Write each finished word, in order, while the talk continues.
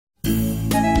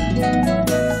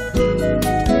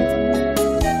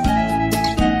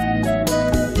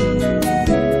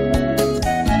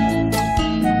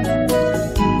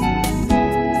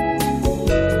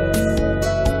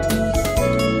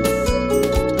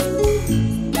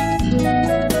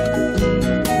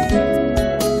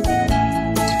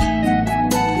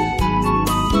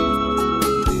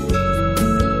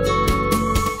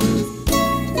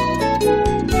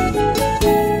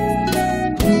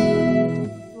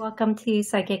Welcome to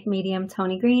Psychic Medium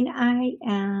Toni Green. I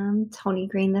am Toni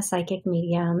Green, the Psychic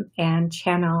Medium and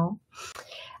channel.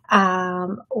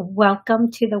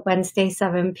 Welcome to the Wednesday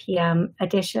 7 p.m.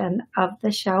 edition of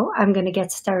the show. I'm going to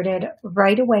get started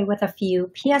right away with a few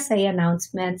PSA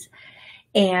announcements,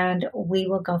 and we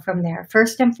will go from there.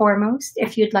 First and foremost,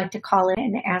 if you'd like to call in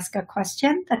and ask a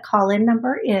question, the call-in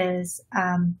number is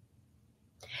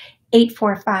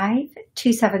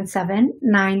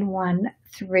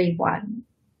 845-277-9131.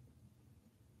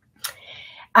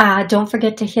 Don't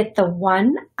forget to hit the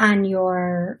 1 on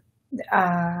your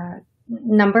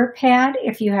number pad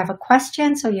if you have a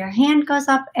question, so your hand goes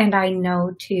up and I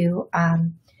know to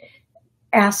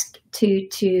ask to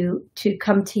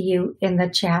come to you in the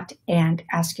chat and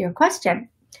ask you a question.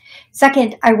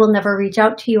 Second, I will never reach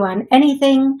out to you on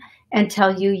anything and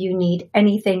tell you you need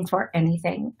anything for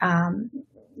anything.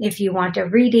 If you want a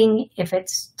reading, if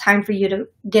it's time for you to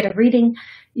get a reading,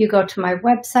 you go to my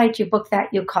website, you book that,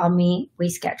 you call me, we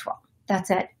schedule. That's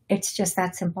it. It's just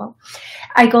that simple.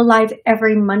 I go live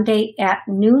every Monday at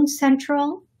noon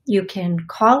Central. You can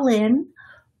call in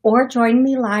or join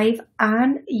me live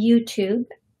on YouTube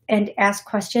and ask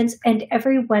questions, and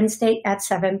every Wednesday at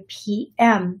 7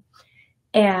 p.m.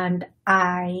 And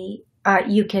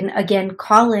you can again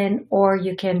call in or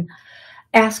you can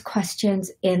ask questions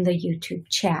in the YouTube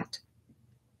chat.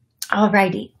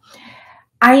 Alrighty.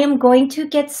 I am going to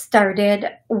get started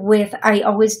with, I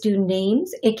always do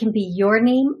names. It can be your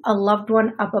name, a loved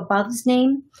one up above's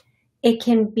name. It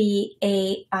can be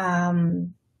a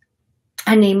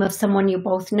name of someone you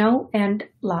both know and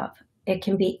love. It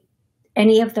can be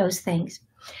any of those things.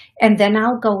 And then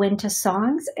I'll go into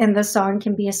songs, and the song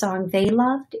can be a song they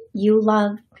loved, you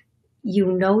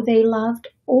know they loved,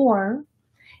 or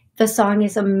the song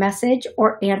is a message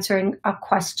or answering a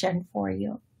question for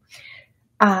you.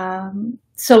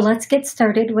 So let's get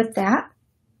started with that.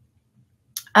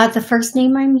 The first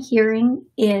name I'm hearing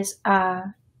is,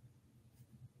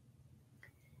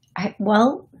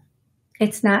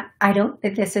 it's not,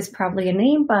 this is probably a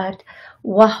name, but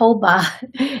Wahoba.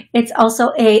 It's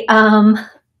also a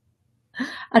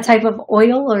type of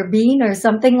oil or bean or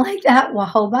something like that,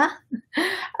 Wahoba.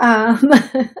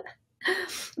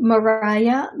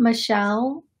 Mariah,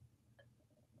 Michelle,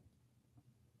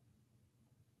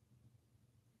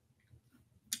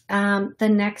 the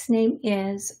next name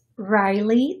is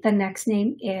Riley, the next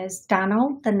name is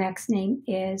Donald, the next name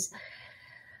is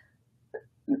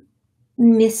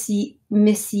Monsieur.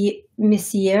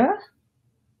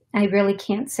 I really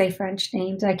can't say French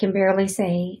names. I can barely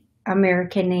say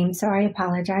American names, so I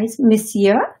apologize.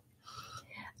 Monsieur.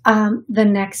 The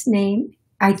next name,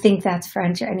 I think that's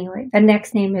French anyway. The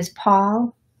next name is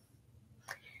Paul.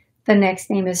 The next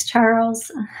name is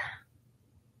Charles.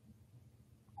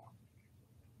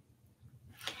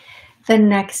 The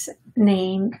next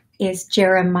name is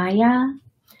Jeremiah.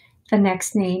 The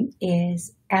next name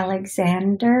is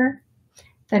Alexander.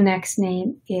 The next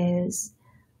name is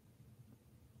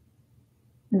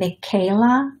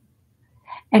Michaela.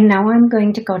 And now I'm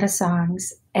going to go to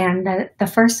songs. And the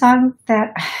first song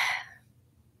that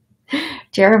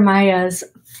Jeremiah's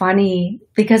funny,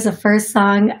 because the first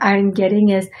song I'm getting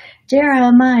is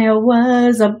Jeremiah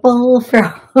was a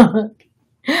bullfrog.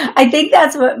 I think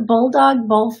that's what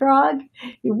bullfrog.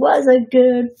 He was a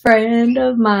good friend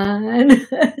of mine.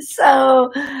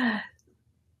 So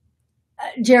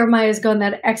Jeremiah's going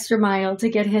that extra mile to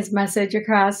get his message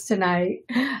across tonight.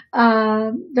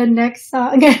 The next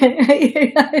song,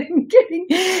 I'm kidding.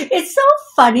 It's so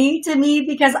funny to me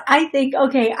because I think,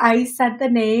 okay, I said the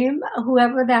name,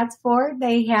 whoever that's for,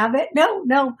 they have it.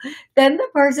 No. Then the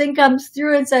person comes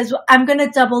through and says, well, I'm going to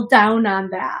double down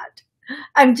on that.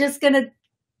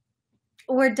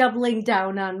 We're doubling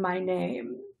down on my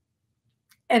name.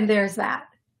 And there's that.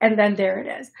 And then there it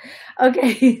is.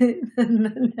 Okay.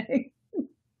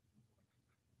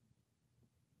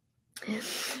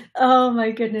 Oh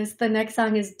my goodness. The next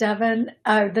song is Devin.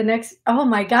 Oh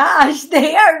my gosh,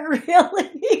 they are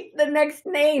really, the next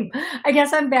name, I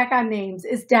guess I'm back on names,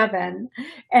 is Devin.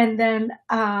 And then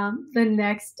the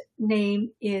next name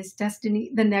is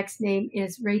Destiny. The next name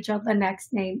is Rachel. The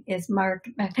next name is Mark.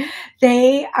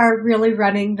 They are really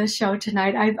running the show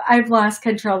tonight. I've lost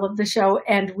control of the show,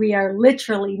 and we are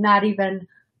literally not even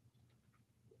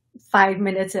 5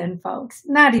 minutes in, folks.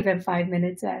 Not even 5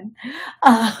 minutes in.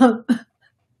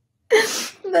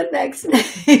 The next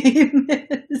name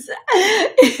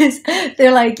is,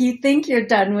 they're like, you think you're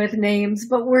done with names,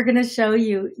 but we're going to show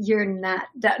you you're not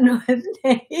done with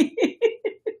names.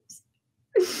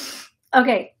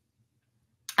 Okay.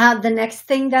 The next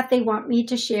thing that they want me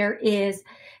to share is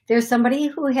there's somebody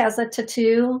who has a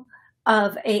tattoo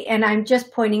and I'm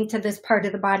just pointing to this part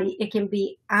of the body. It can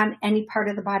be on any part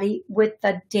of the body with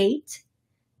the date,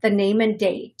 the name and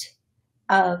date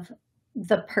of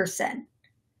the person.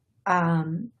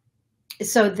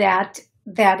 So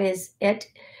that is it,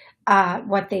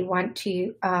 what they want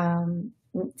to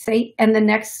say. And the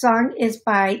next song is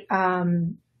by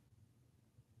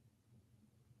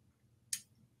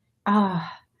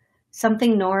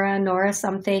something Nora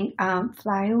something,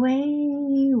 Fly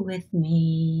Away With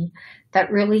Me.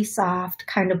 That really soft,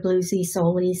 kind of bluesy,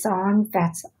 soul-y song.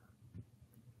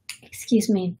 Excuse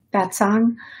me, that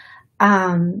song.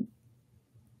 The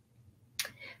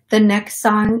next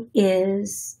song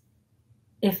is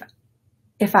If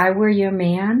I Were Your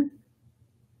Man.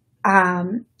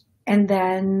 And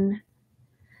then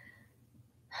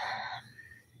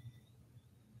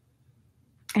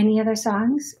any other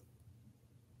songs?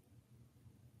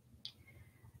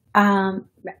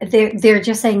 They're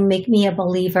just saying, make me a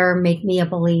believer, make me a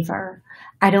believer.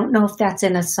 I don't know if that's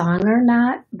in a song or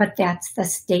not, but that's the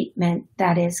statement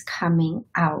that is coming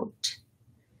out,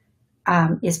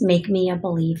 is make me a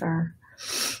believer.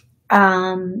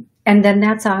 And then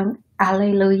that song,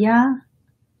 Alleluia.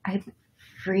 I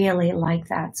really like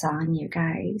that song, you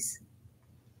guys.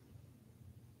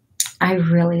 I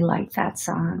really like that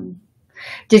song.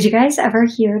 Did you guys ever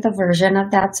hear the version of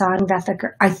that song that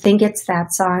I think it's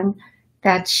that song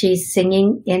that she's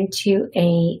singing into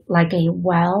a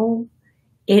well?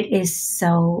 It is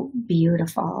so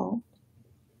beautiful.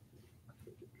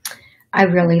 I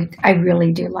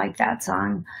really do like that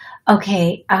song.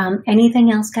 Okay.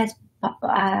 Anything else, guys?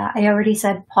 I already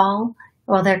said Paul.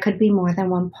 Well, there could be more than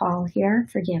one Paul here.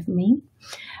 Forgive me.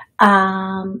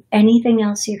 Anything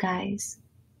else, you guys?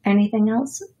 Anything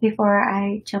else before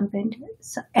I jump into it?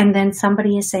 And then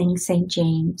somebody is saying St.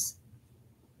 James.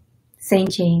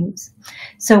 St. James.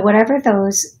 So whatever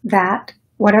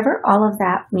all of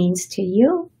that means to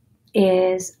you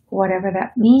is whatever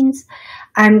that means.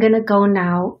 I'm going to go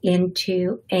now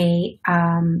into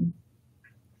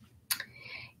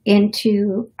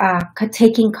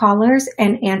taking callers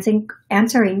and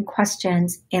answering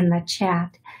questions in the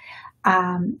chat.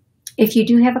 If you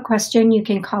do have a question, you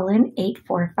can call in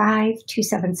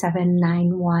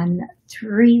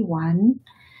 845-277-9131,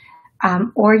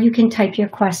 or you can type your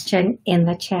question in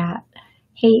the chat.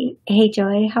 Hey,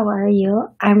 Joy, how are you?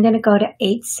 I'm going to go to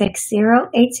 860.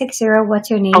 What's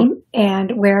your name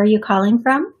and where are you calling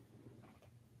from?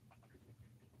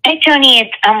 Hi, Toni.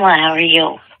 It's Amla. How are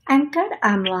you? I'm good,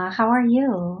 Amla. How are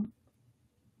you?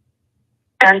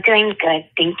 I'm doing good.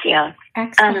 Thank you.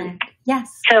 Excellent. Yes.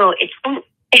 So it's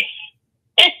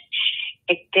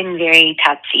been very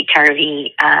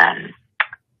topsy-turvy. And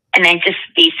I just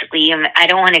basically, I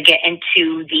don't want to get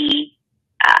into the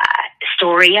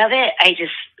story of it. I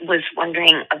just was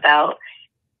wondering about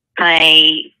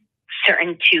my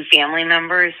certain two family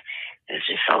members. There's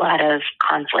just a lot of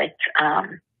conflict.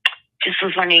 Just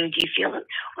was wondering, do you feel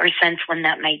or sense when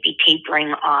that might be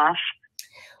tapering off?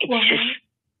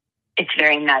 It's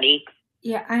very nutty.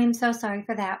 Yeah, I'm so sorry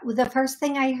for that. The first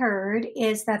thing I heard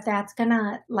is that that's going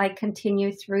to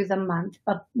continue through the month,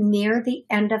 but near the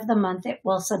end of the month, it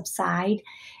will subside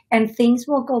and things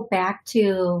will go back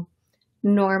to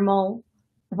normal,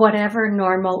 whatever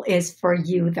normal is for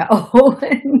you though,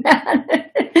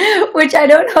 which I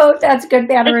don't know if that's good,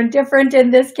 bad, or indifferent in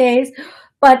this case,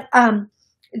 but,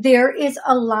 there is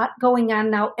a lot going on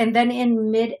now. And then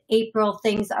in mid-April,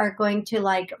 things are going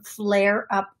to flare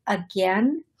up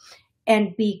again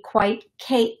and be quite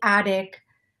chaotic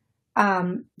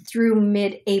through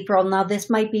mid-April. Now, this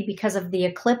might be because of the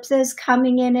eclipses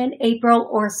coming in April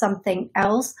or something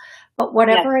else. But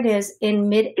whatever it is, in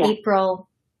mid-April,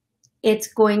 it's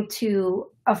going to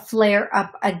flare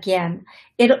up again.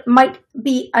 It might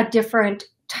be a different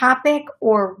topic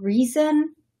or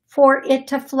reason for it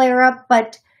to flare up,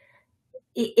 but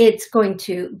it's going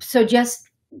to. So just,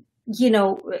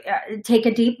 take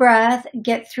a deep breath,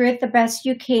 get through it the best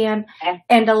you can,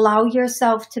 and allow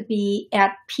yourself to be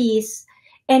at peace.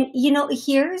 And,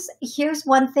 here's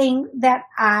one thing that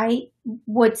I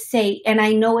would say, and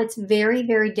I know it's very,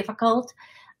 very difficult.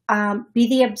 Be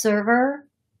the observer.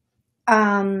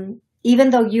 Even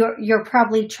though you're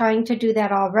probably trying to do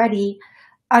that already,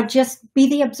 just be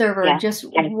the observer. Yeah. Just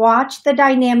watch the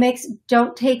dynamics.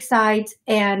 Don't take sides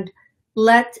and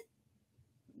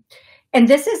and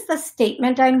this is the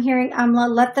statement I'm hearing, Amla,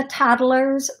 let the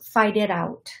toddlers fight it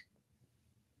out.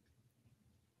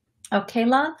 Okay,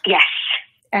 love? Yes.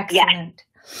 Excellent.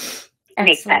 Yes. Excellent.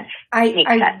 Makes sense.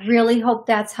 I really hope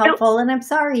that's helpful. And I'm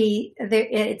sorry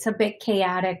it's a bit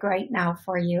chaotic right now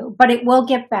for you, but it will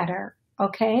get better.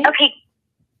 Okay? Okay.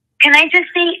 Can I just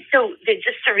say, so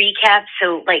just to recap,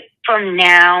 so like from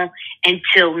now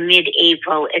until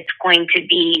mid-April, it's going to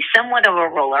be somewhat of a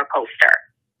roller coaster.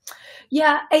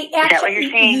 Yeah, Is that what you're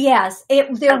saying? yes.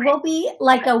 There will be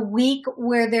like a week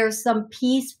where there's some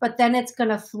peace, but then it's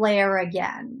going to flare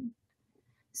again.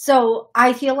 So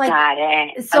I feel like, got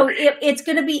it. so it's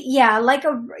going to be, yeah, like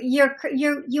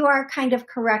you are kind of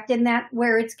correct in that,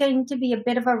 where it's going to be a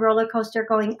bit of a roller coaster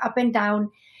going up and down,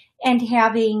 and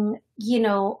having,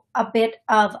 a bit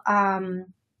of,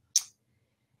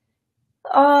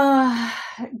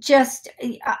 just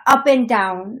up and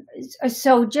down.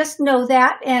 So just know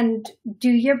that and do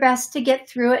your best to get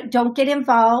through it. Don't get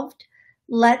involved.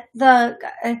 Let them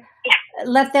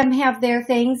have their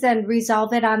things and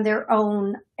resolve it on their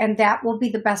own, and that will be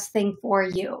the best thing for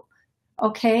you.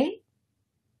 Okay?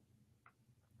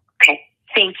 Okay.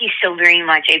 Thank you so very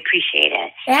much. I appreciate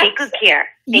it. Take good care.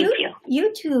 Thank you.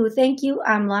 You too. Thank you,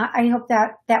 Amla. I hope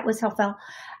that was helpful.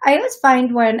 I always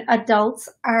find when adults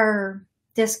are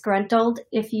disgruntled,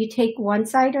 if you take one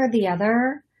side or the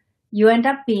other, you end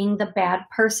up being the bad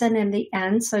person in the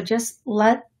end. So just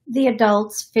let the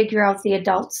adults figure out the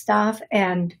adult stuff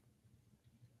and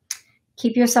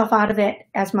keep yourself out of it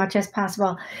as much as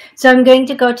possible. So I'm going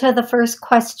to go to the first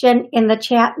question in the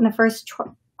chat, and the first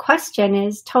question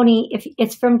is, Toni, if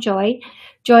it's from Joy.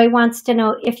 Joy wants to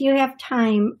know, if you have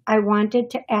time, I wanted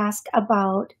to ask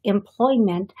about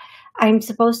employment. I'm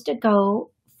supposed to go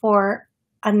for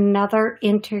another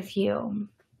interview.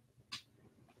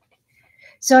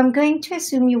 So I'm going to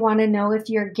assume you want to know if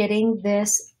you're getting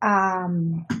this,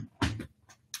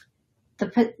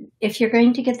 if you're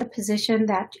going to get the position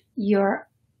that you're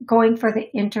going for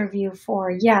the interview for.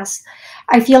 Yes,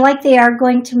 I feel like they are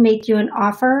going to make you an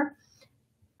offer.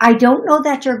 I don't know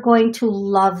that you're going to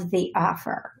love the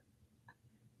offer,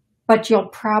 but you'll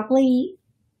probably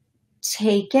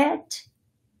take it.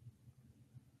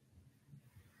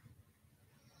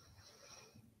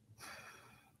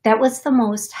 That was the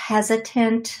most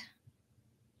hesitant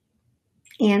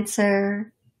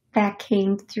answer that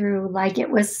came through. Like,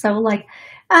 it was so like,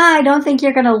 I don't think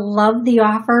you're going to love the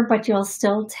offer, but you'll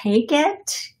still take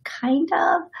it, kind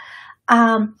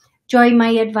of. Joy, my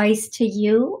advice to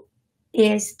you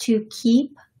is to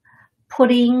keep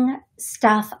putting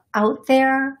stuff out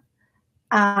there.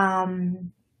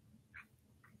 And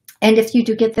if you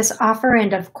do get this offer,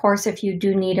 and of course, if you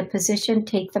do need a position,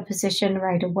 take the position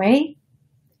right away.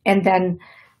 And then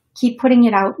keep putting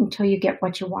it out until you get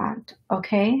what you want,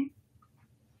 okay?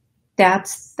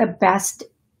 That's the best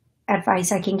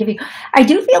advice I can give you. I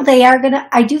do feel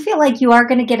like you are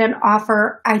gonna get an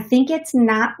offer. I think it's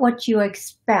not what you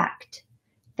expect.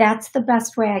 That's the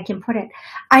best way I can put it.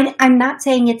 I'm not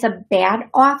saying it's a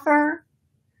bad offer.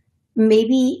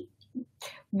 Maybe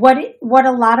what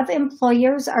a lot of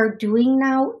employers are doing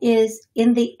now is,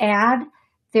 in the ad,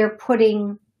 they're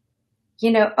putting,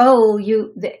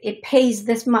 it pays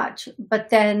this much,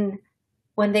 but then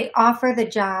when they offer the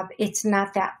job, it's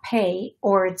not that pay,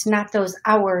 or it's not those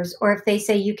hours. Or if they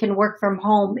say you can work from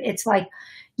home, it's like,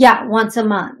 yeah, once a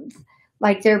month.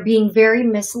 Like, they're being very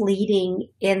misleading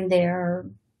in their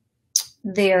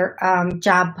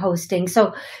job posting.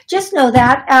 So just know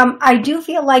that. I do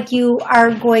feel like you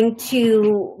are going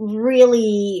to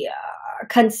really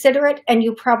consider it, and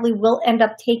you probably will end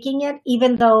up taking it,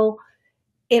 even though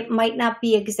it might not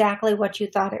be exactly what you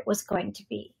thought it was going to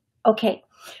be. Okay,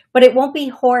 but it won't be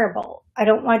horrible. I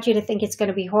don't want you to think it's going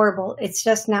to be horrible. It's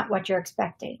just not what you're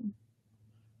expecting.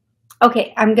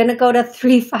 Okay, I'm going to go to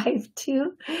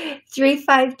 352.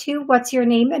 352, what's your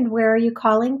name and where are you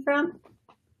calling from?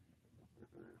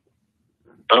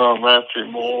 Matthew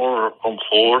Moore from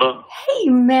Florida. Hey,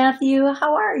 Matthew,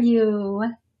 how are you?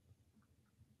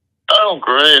 I'm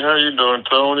great. How you doing,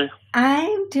 Toni?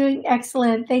 I'm doing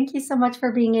excellent. Thank you so much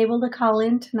for being able to call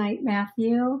in tonight,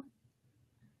 Matthew.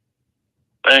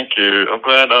 Thank you. I'm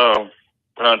glad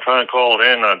when I try and call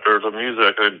in, there's a music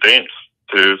I could dance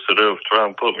to, so they'll try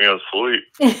and put me asleep.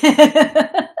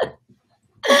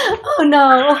 Oh,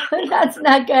 no, that's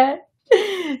not good.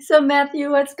 So, Matthew,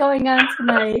 what's going on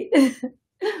tonight?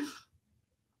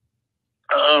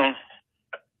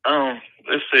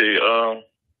 Let's see.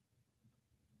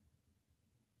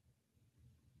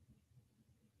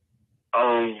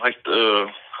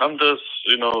 I'm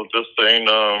just saying,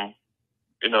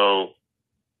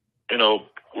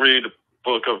 read the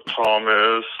book of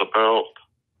Thomas about,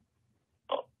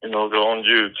 go on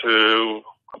YouTube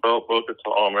about book of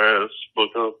Thomas,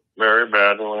 book of Mary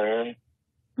Magdalene.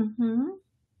 Mm-hmm.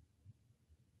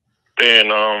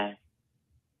 And,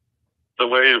 the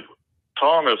way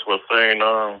Thomas was saying,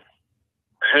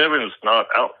 heaven's not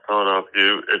outside of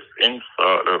you, it's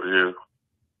inside of you.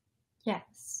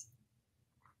 Yes.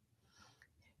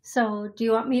 So do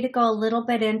you want me to go a little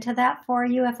bit into that for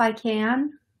you if I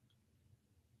can?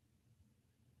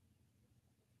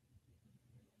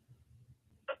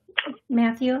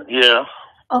 Matthew? Yeah.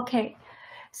 Okay.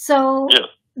 So Yeah.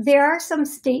 there are some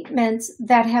statements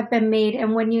that have been made,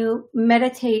 and when you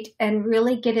meditate and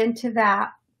really get into that,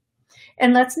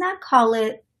 and let's not call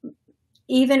it,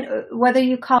 even whether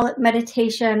you call it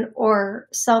meditation or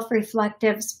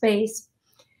self-reflective space,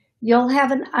 you'll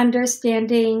have an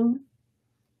understanding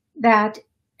that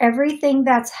everything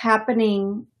that's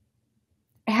happening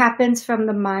happens from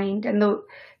the mind, and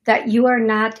that you are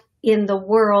not in the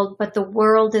world, but the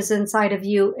world is inside of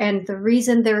you. And the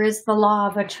reason there is the law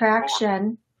of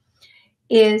attraction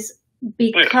is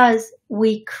because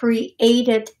we create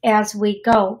it as we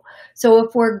go. So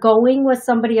if we're going with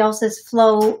somebody else's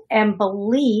flow and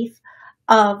belief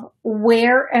of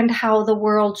where and how the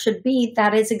world should be,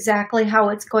 that is exactly how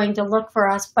it's going to look for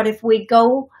us. But if we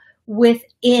go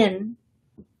within,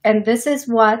 and this is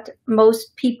what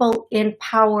most people in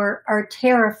power are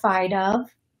terrified of,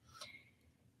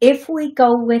 if we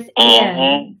go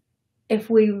within,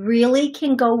 if we really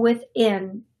can go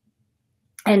within,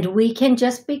 and we can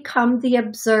just become the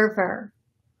observer,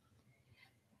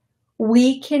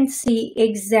 we can see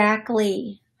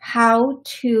exactly how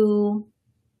to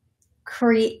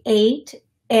create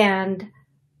and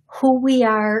who we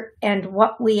are and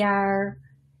what we are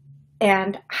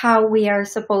and how we are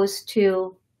supposed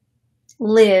to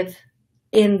live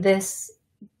in this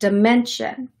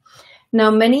dimension. Now,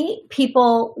 many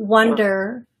people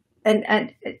wonder,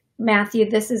 and Matthew,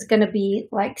 this is going to be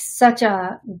like such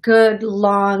a good,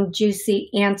 long, juicy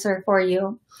answer for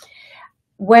you.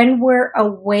 When we're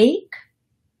awake,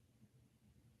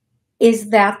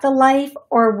 is that the life?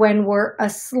 Or when we're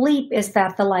asleep, is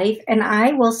that the life? And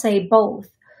I will say both.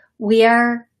 We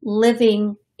are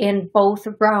living in both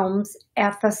realms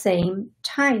at the same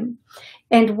time.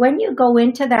 And when you go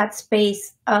into that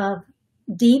space of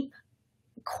deep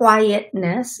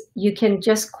quietness, you can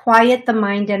just quiet the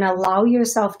mind and allow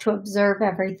yourself to observe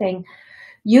everything.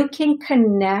 You can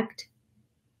connect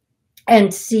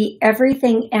and see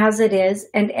everything as it is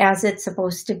and as it's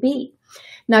supposed to be.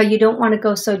 Now, you don't want to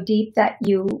go so deep that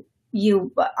you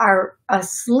are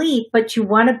asleep, but you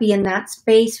want to be in that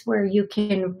space where you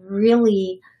can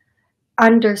really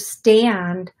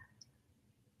understand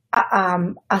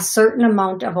a certain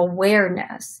amount of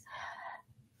awareness.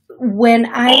 When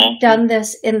I've done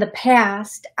this in the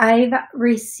past, I've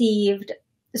received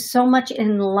so much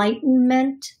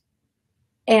enlightenment,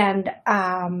 and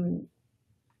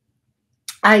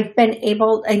I've been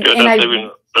able,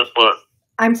 that's what.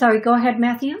 I'm sorry, go ahead,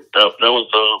 Matthew. That was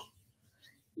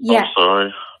yeah. I'm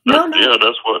sorry. No. Yeah,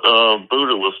 that's what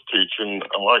Buddha was teaching,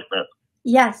 enlightenment.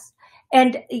 Yes,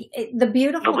 and the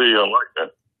beautiful. To be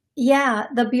enlightenment. Yeah,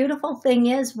 the beautiful thing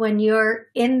is when you're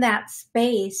in that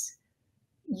space,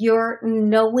 your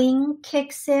knowing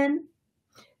kicks in.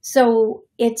 So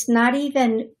it's not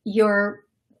even your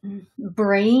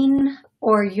brain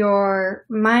or your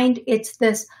mind. It's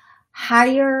this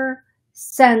higher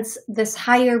sense, this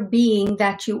higher being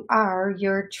that you are,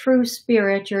 your true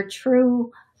spirit, your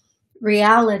true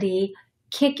reality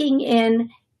kicking in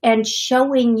and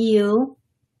showing you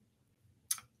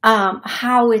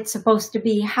how it's supposed to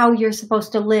be, how you're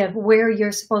supposed to live, where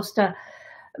you're supposed to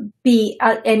be,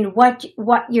 and what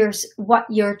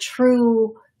your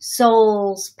true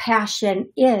soul's passion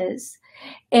is.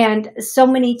 And so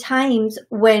many times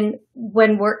when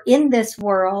we're in this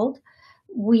world,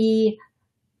 we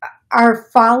are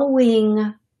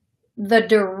following the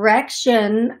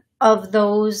direction of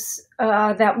those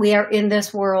that we are in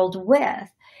this world with.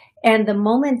 And the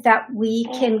moment that we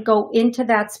can go into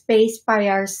that space by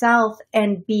ourselves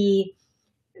and be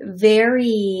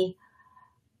very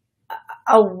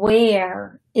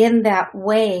aware in that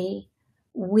way,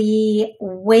 we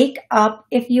wake up,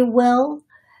 if you will,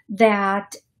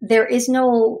 that there is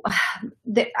no,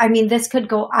 I mean, this could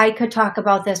go, I could talk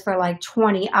about this for like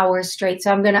 20 hours straight.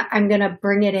 So I'm going to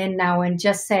bring it in now and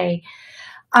just say,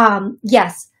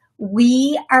 yes,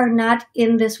 we are not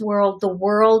in this world. The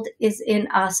world is in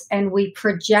us, and we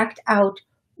project out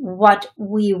what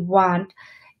we want.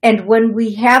 And when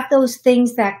we have those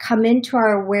things that come into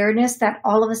our awareness, that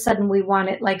all of a sudden we want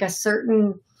it like a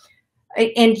certain,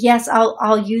 and yes,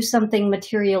 I'll use something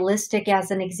materialistic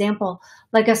as an example,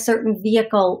 like a certain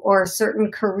vehicle or a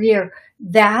certain career.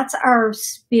 That's our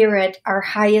spirit, our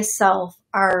highest self,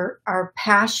 our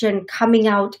passion coming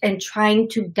out and trying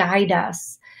to guide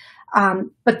us.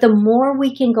 But the more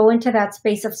we can go into that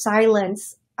space of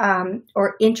silence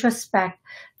or introspect,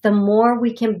 the more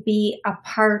we can be a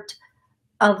part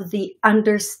of the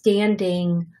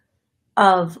understanding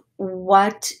of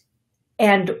what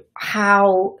and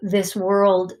how this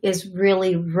world is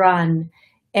really run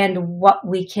and what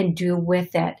we can do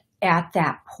with it at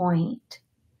that point.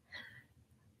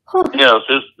 Whew. Yes,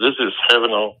 this is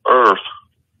heaven on earth.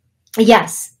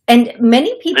 Yes, and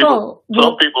many people.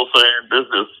 Some people say this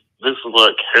is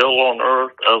like hell on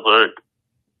earth. I was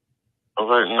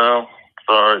like, no,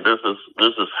 sorry, this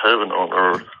is heaven on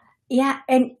earth. Yeah,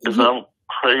 and because I'm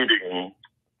creating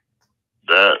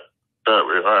that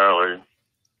reality.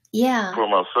 Yeah. For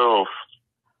myself.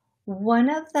 One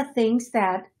of the things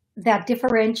that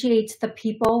differentiates the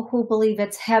people who believe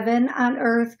it's heaven on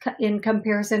earth in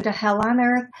comparison to hell on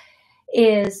earth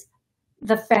is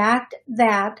the fact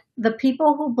that the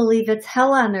people who believe it's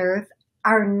hell on earth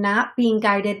are not being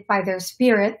guided by their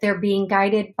spirit. They're being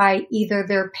guided by either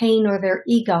their pain or their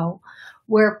ego,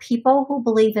 where people who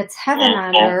believe it's heaven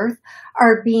on earth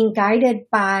are being guided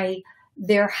by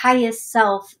their highest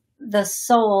self, the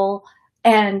soul,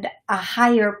 and a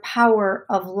higher power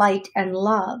of light and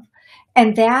love.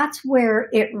 And that's where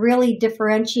it really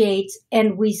differentiates,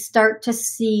 and we start to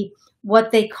see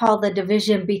what they call the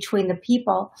division between the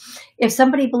people. If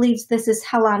somebody believes this is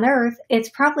hell on earth, it's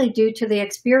probably due to the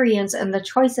experience and the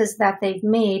choices that they've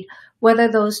made, whether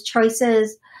those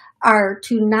choices are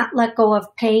to not let go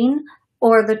of pain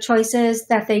or the choices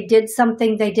that they did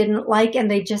something they didn't like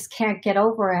and they just can't get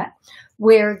over it.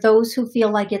 Where those who feel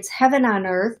like it's heaven on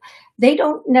earth, they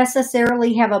don't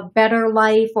necessarily have a better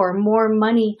life or more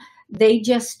money. They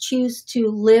just choose to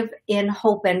live in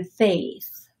hope and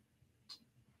faith.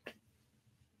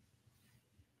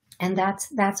 And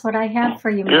that's what I have for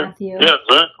you, Matthew. Yeah,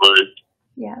 exactly.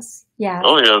 Yes. Yeah.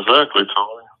 Oh, yeah, exactly,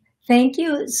 Toni. Thank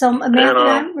you. So, Matthew,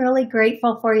 I'm really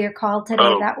grateful for your call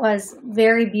today. That was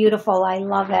very beautiful. I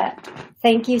love it.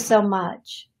 Thank you so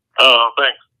much. Oh,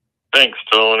 thanks. Thanks,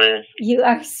 Toni. You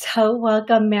are so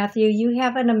welcome, Matthew. You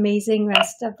have an amazing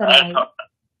rest of the night.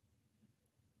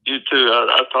 You too.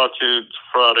 I'll talk to you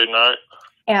Friday night.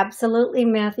 Absolutely,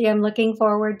 Matthew. I'm looking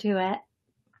forward to it.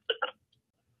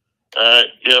 All right.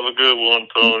 You have a good one,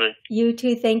 Toni. You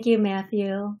too. Thank you,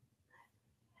 Matthew.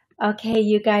 Okay,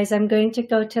 you guys, I'm going to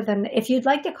go to if you'd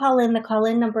like to call in, the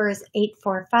call-in number is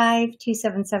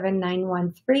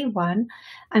 845-277-9131.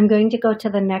 I'm going to go to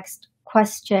the next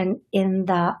question in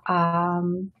the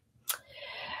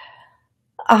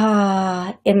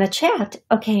chat.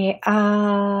 Okay.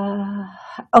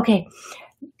 Okay.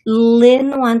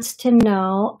 Lynn wants to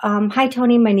know, hi,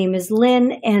 Toni, my name is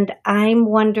Lynn, and I'm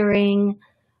wondering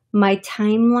my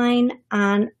timeline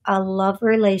on a love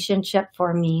relationship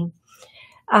for me.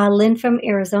 Lynn from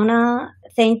Arizona,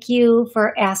 thank you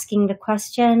for asking the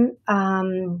question.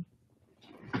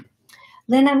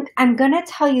 Lynn, I'm going to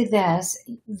tell you this.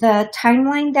 The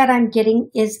timeline that I'm getting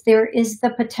is there is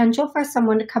the potential for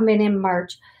someone to come in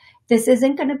March. This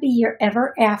isn't going to be your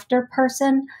ever after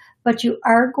person, but you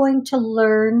are going to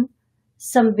learn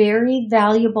some very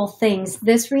valuable things.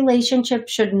 This relationship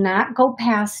should not go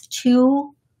past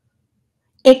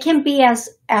it can be as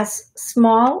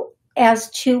small as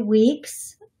 2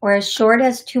 weeks or as short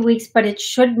as 2 weeks, but it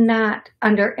should not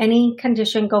under any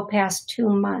condition go past 2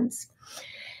 months.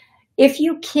 If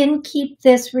you can keep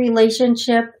this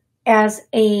relationship as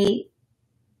a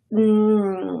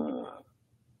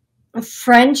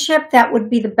friendship, that would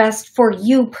be the best for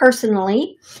you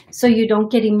personally, so you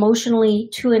don't get emotionally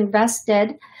too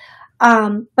invested.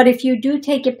 But if you do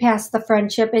take it past the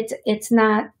friendship, it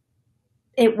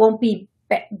won't be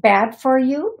bad for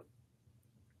you.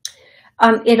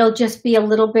 It'll just be a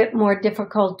little bit more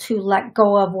difficult to let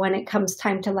go of when it comes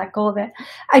time to let go of it.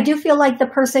 I do feel like the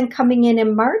person coming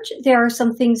in March, there are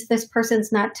some things this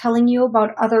person's not telling you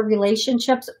about other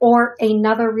relationships or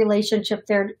another relationship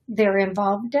they're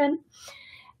involved in.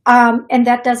 And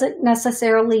that doesn't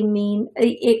necessarily mean,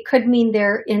 it could mean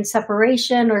they're in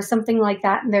separation or something like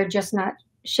that, and they're just not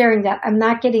sharing that.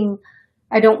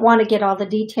 I don't want to get all the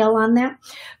detail on that.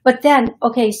 But then,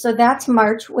 okay, so that's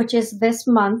March, which is this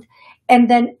month. And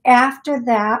then after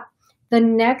that, the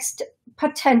next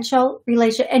potential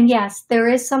relation, and yes, there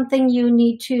is something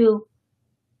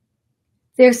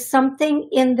there's something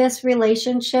in this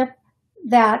relationship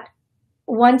that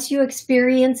once you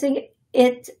experience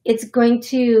it, it's going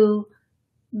to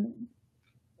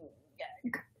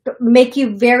make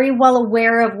you very well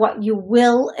aware of what you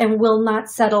will and will not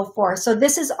settle for. So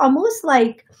this is almost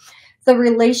like the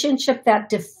relationship that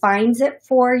defines it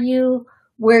for you,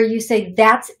 where you say,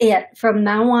 that's it. From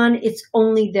now on, it's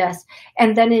only this.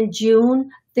 And then in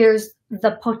June, there's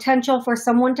the potential for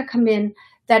someone to come in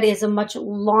that is a much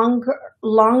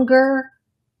longer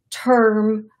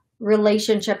term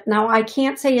relationship. Now, I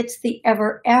can't say it's the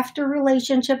ever after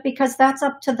relationship because that's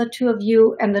up to the two of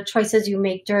you and the choices you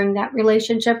make during that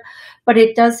relationship. But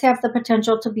it does have the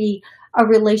potential to be a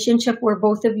relationship where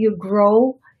both of you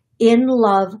grow in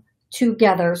love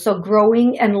together. So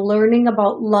growing and learning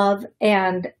about love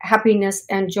and happiness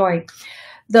and joy.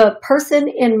 The person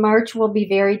in March will be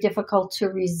very difficult to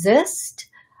resist.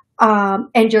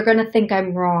 And you're going to think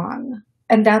I'm wrong.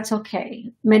 And that's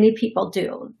okay. Many people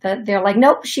do. That they're like,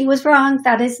 nope, she was wrong.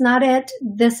 That is not it.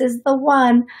 This is the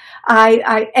one.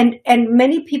 And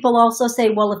many people also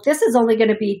say, well, if this is only going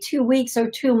to be 2 weeks or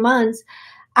 2 months,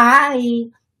 I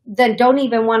then don't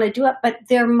even want to do it. But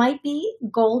there might be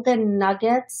golden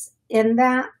nuggets in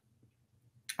that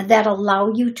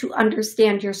allow you to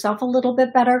understand yourself a little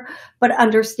bit better, but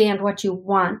understand what you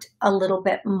want a little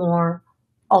bit more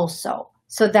also.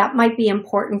 So that might be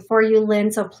important for you,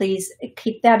 Lynn. So please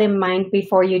keep that in mind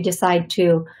before you decide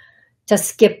to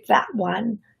skip that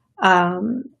one.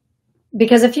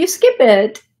 Because if you skip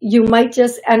it, you might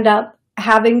just end up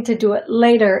having to do it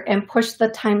later and push the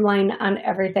timeline on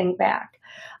everything back.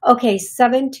 Okay,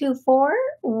 724,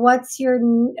 what's your,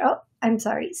 oh, I'm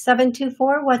sorry,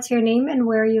 724, what's your name and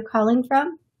where are you calling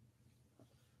from?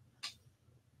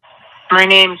 My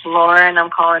name's Laura and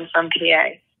I'm calling from PA.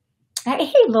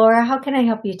 Hey, Laura, how can I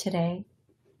help you today?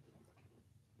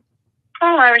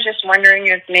 Oh, I was just wondering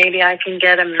if maybe I can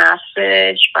get a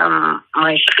message from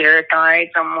my spirit guides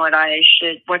on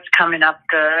what's coming up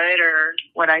good or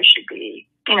what I should be,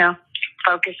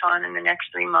 focus on in the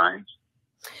next 3 months.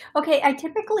 Okay, I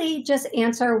typically just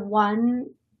answer one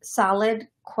solid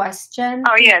question.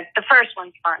 Oh, yeah, the first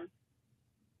one's fun.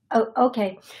 Oh,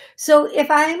 okay. So if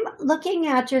I'm looking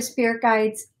at your spirit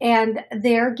guides and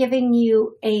they're giving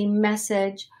you a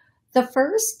message, the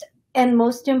first and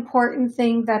most important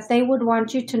thing that they would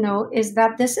want you to know is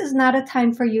that this is not a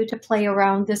time for you to play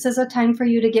around. This is a time for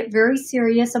you to get very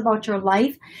serious about your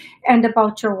life and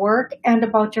about your work and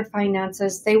about your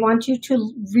finances. They want you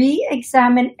to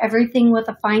re-examine everything with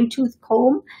a fine-tooth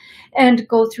comb and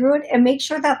go through it and make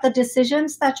sure that the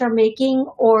decisions that you're making,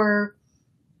 or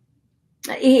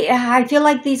I feel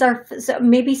like these are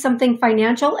maybe something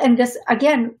financial. And this,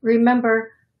 again,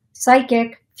 remember,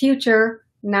 psychic, future,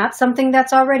 not something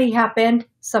that's already happened,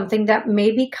 something that may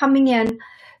be coming in.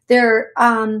 There,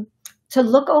 to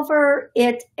look over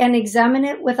it and examine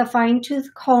it with a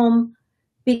fine-tooth comb,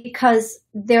 because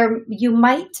there's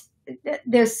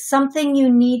something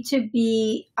you need to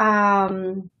be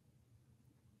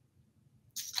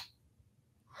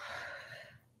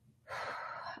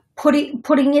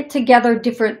putting it together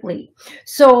differently.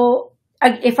 So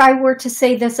if I were to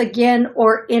say this again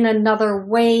or in another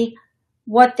way,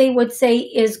 what they would say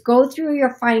is go through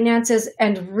your finances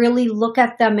and really look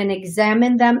at them and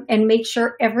examine them and make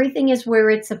sure everything is where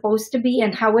it's supposed to be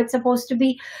and how it's supposed to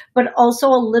be, but also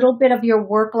a little bit of your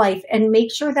work life, and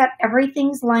make sure that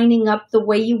everything's lining up the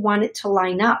way you want it to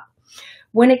line up.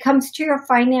 When it comes to your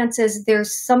finances,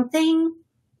 there's something,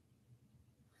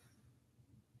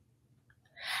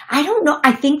 I don't know.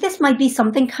 I think this might be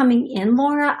something coming in,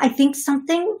 Laura. I think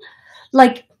something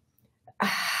like,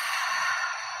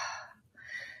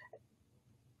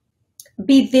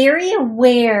 be very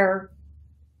aware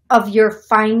of your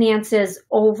finances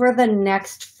over the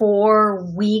next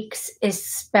 4 weeks,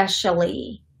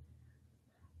 especially.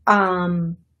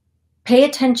 Pay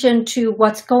attention to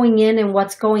what's going in and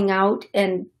what's going out.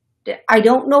 And I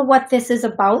don't know what this is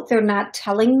about. They're not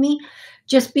telling me.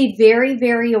 Just be very,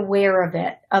 very aware of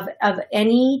it, of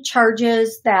any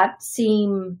charges that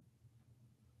seem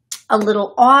a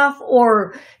little off,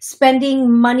 or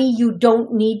spending money you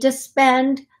don't need to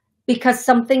spend because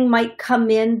something might come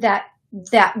in that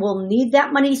will need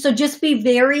that money. So just be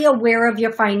very aware of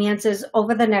your finances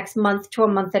over the next month to a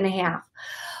month and a half.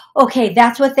 Okay,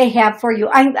 that's what they have for you.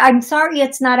 I'm sorry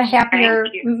it's not a happier,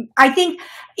 I think,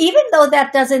 even though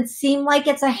that doesn't seem like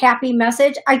it's a happy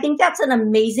message, I think that's an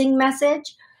amazing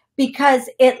message, because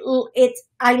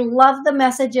I love the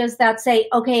messages that say,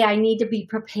 okay, I need to be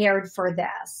prepared for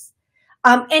this.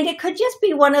 And it could just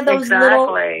be one of those little.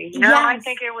 No, yes. I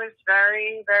think it was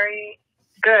very, very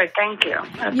good. Thank you.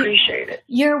 I appreciate it.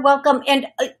 You're welcome. And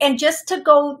just to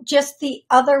go just the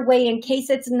other way, in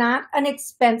case it's not an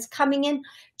expense coming in,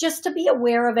 just to be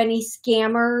aware of any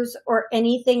scammers or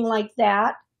anything like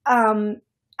that on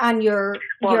your.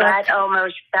 Well, that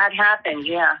happened.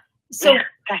 Yeah. So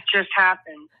that just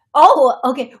happened. Oh,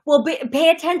 okay. Well, pay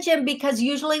attention, because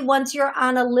usually once you're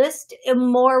on a list,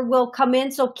 more will come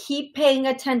in. So keep paying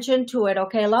attention to it.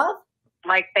 Okay, love?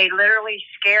 Like, they literally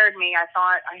scared me. I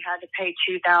thought I had to pay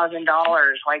 $2,000.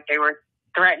 Like, they were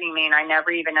threatening me, and I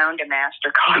never even owned a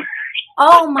MasterCard.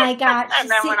 Oh my gosh. And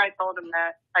then when I told him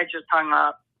that, I just hung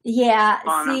up. Yeah.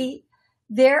 See,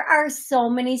 there are so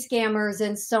many scammers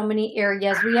in so many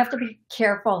areas. We have to be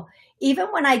careful. Even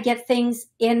when I get things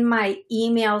in my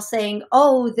email saying,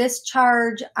 oh, this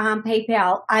charge on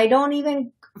PayPal, I don't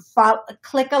even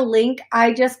click a link.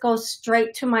 I just go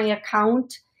straight to my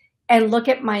account and look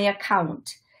at my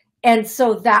account. And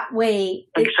so that way,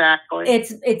 exactly,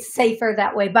 it's safer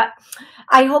that way. But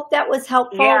I hope that was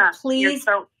helpful. Yeah, please.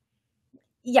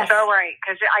 Yes. So right,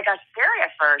 because I got scared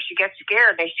at first. You get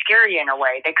scared, they scare you in a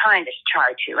way. They kind of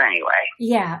try to anyway.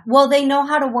 Yeah. Well, they know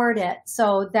how to word it.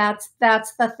 So that's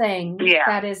the thing. Yeah.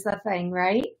 That is the thing,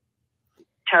 right?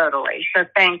 Totally. So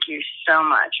thank you so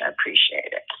much. I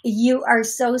appreciate it. You are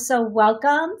so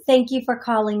welcome. Thank you for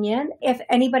calling in. If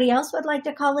anybody else would like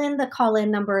to call in, the call-in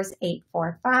number is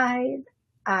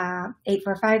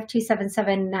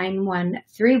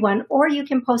 845-277-9131, or you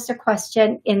can post a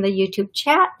question in the YouTube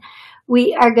chat.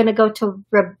 We are going to go to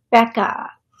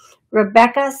Rebecca.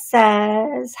 Rebecca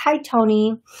says, hi,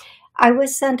 Toni. I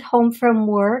was sent home from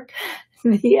work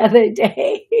the other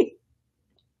day.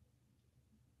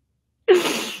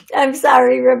 I'm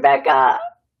sorry, Rebecca.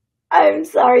 I'm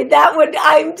sorry.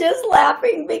 I'm just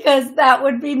laughing because that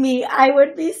would be me. I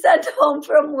would be sent home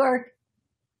from work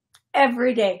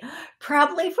every day,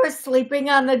 probably for sleeping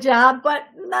on the job, but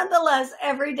nonetheless,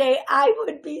 every day I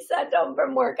would be sent home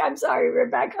from work. I'm sorry,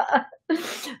 Rebecca.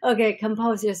 Okay,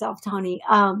 compose yourself, Toni.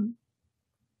 Hi,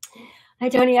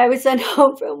 Toni. I was sent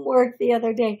home from work the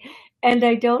other day, and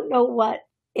I don't know what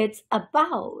it's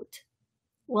about.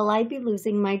 Will I be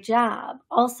losing my job?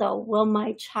 Also, will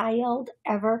my child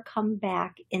ever come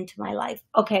back into my life?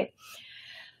 Okay.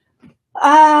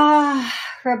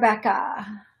 Rebecca.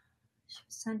 She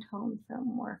was sent home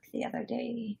from work the other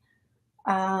day.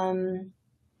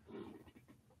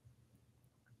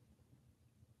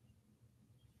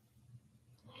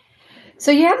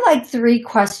 So you have like 3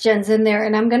 questions in there,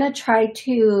 and I'm going to try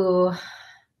to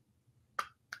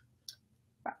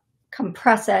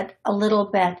compress it a little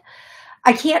bit.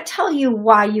 I can't tell you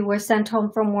why you were sent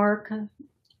home from work.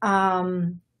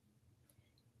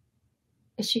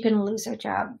 Is she going to lose her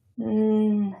job?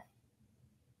 You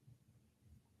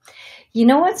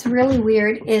know what's really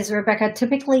weird is, Rebecca,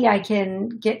 typically I can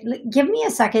give me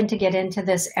a second to get into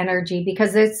this energy,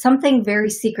 because there's something very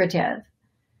secretive.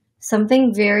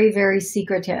 Something very, very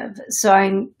secretive. So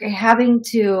I'm having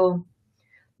to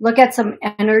look at some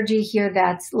energy here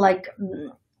that's like,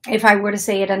 if I were to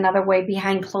say it another way,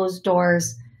 behind closed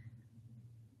doors.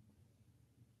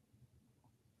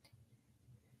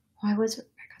 Why was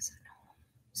Rebecca sent home?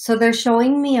 So they're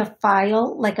showing me a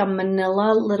file, like a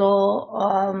manila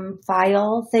little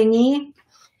file thingy.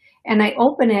 And I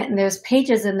open it and there's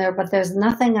pages in there, but there's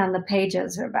nothing on the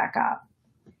pages, Rebecca.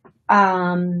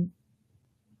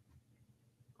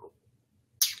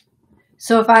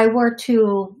 So if I were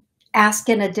to ask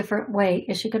in a different way,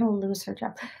 is she going to lose her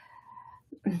job?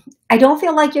 I don't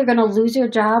feel like you're going to lose your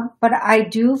job, but I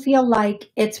do feel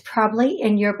like it's probably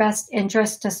in your best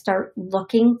interest to start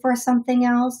looking for something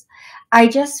else. I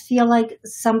just feel like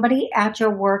somebody at your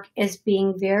work is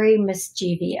being very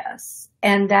mischievous,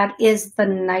 and that is the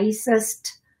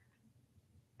nicest,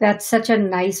 that's such a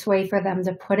nice way for them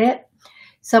to put it.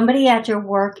 Somebody at your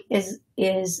work is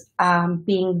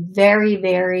being very,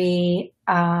 very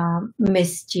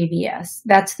mischievous.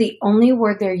 That's the only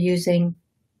word they're using.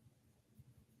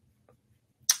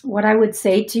 What I would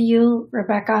say to you,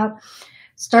 Rebecca,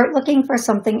 start looking for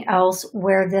something else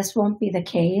where this won't be the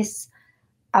case.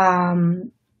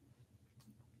 And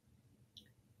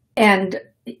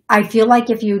I feel like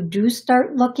if you do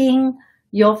start looking,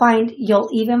 you'll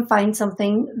even find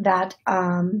something that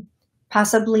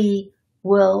possibly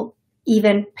will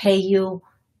even pay you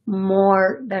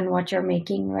more than what you're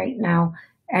making right now,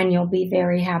 and you'll be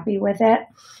very happy with it.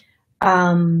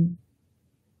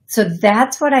 So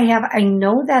that's what I have. I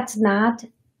know that's not,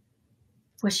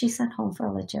 was she sent home for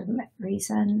a legitimate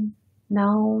reason?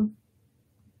 No.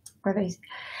 Were they,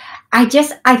 I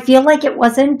feel like it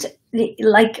wasn't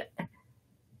like,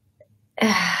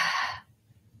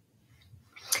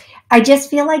 I just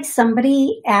feel like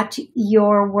somebody at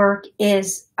your work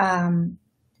is kind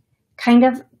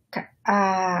of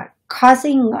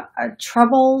causing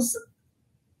troubles,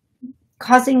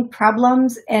 causing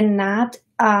problems, and not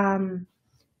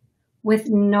with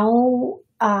no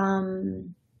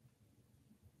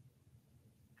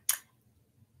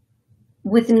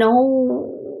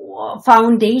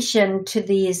foundation to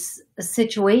these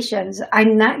situations.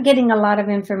 I'm not getting a lot of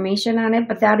information on it,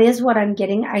 but that is what I'm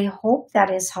getting. I hope that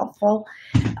is helpful.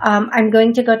 I'm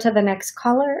going to go to the next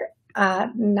caller,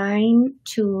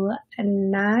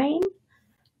 929.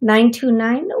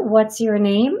 929, what's your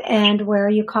name and where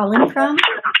are you calling from?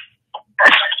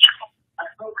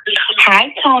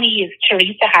 Hi, Toni. It's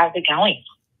Teresa. How's it going?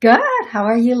 Good. How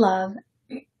are you, love?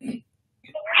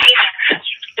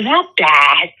 Not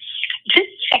bad. Just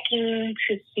checking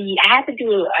to see. I had to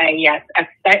do a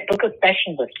book a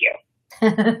session with you.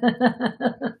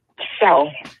 So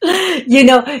you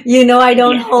know, I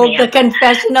don't hold the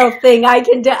confessional thing. I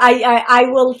can do. I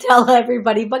will tell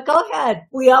everybody. But go ahead.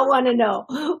 We all want to know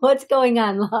what's going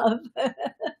on, love.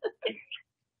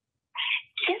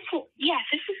 Just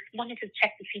wanted to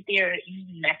check to see if there are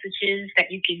any messages that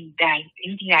anything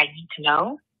I need to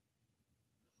know.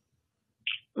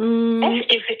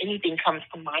 If anything comes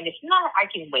to mind. If not, I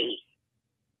can wait.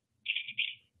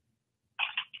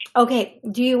 Okay.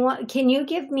 Can you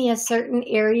give me a certain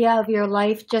area of your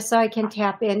life just so I can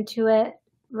tap into it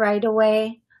right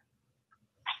away?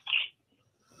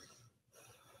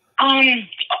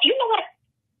 You know what?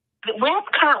 Where I'm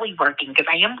currently working, because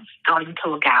I am starting to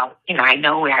look out, I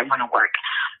know where I want to work,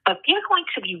 but they're going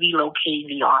to be relocating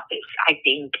the office, I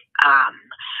think,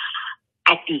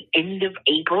 at the end of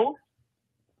April.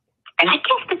 And I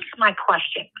guess this is my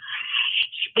question.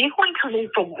 We're going to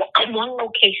move from one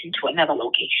location to another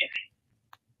location.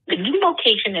 The new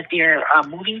location that they're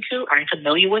moving to, I'm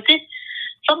familiar with it.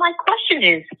 So my question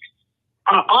is,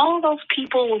 are all of those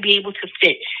people will be able to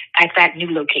fit at that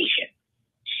new location?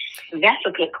 That's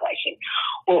a good question.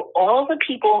 Will all the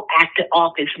people at the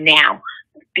office now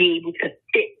be able to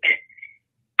fit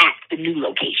at the new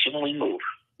location when we move?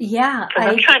 Yeah.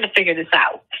 Because I'm trying to figure this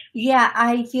out. Yeah,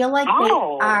 I feel like they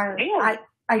are. Really?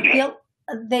 I feel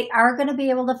they are going to be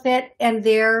able to fit, and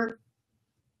they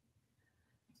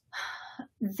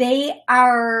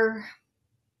are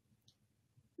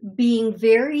being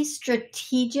very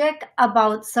strategic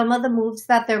about some of the moves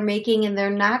that they're making, and they're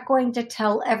not going to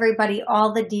tell everybody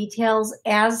all the details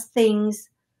as things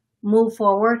move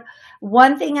forward.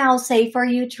 One thing I'll say for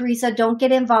you, Teresa, don't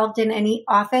get involved in any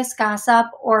office gossip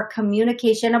or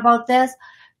communication about this.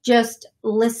 Just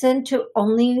listen to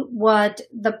only what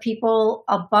the people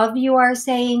above you are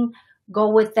saying. Go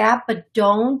with that, but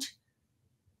don't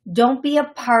be a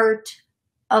part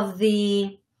of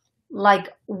the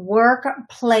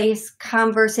workplace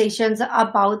conversations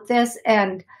about this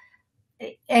and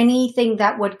anything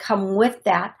that would come with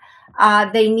that.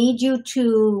 They need you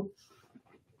to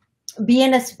be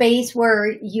in a space where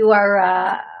you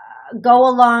are go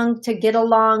along to get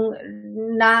along,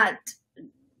 not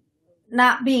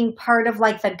being part of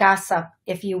the gossip,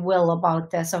 if you will,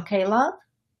 about this. Okay, love?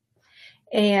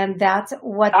 And that's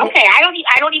what. Okay, I know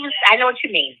what you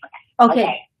mean.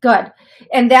 Okay, good.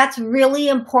 And that's really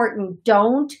important.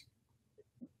 Don't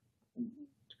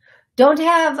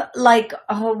have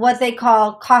what they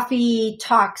call coffee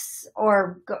talks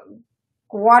or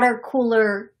water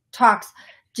cooler talks.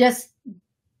 Just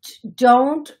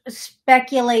don't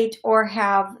speculate or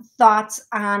have thoughts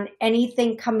on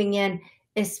anything coming in,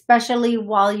 especially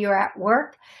while you're at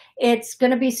work. It's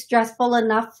going to be stressful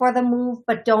enough for the move,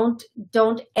 but don't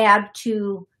add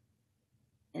to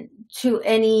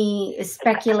any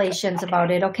speculations about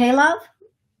it. Okay, love?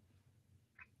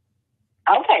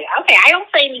 Okay. I don't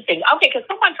say anything. Okay, because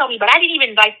someone told me, but I didn't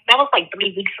even that was 3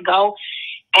 weeks ago.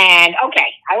 And okay,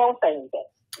 I won't say anything.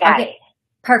 Got it.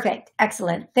 Perfect.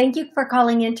 Excellent. Thank you for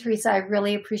calling in, Teresa. I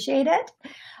really appreciate it.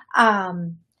 I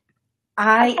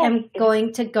am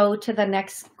going to go to the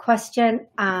next question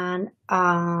on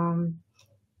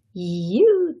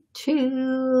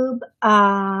YouTube.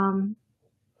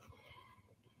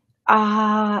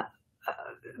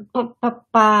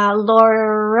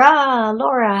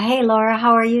 Laura. Hey, Laura,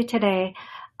 how are you today?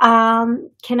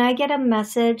 Can I get a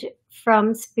message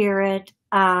from Spirit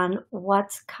on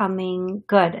what's coming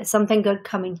good? Something good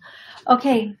coming.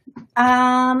 Okay.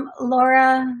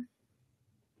 Laura.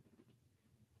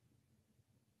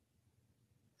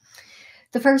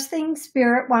 The first thing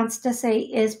Spirit wants to say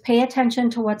is pay attention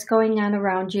to what's going on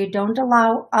around you. Don't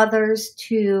allow others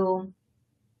to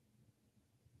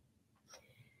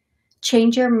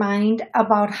change your mind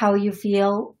about how you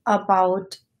feel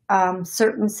about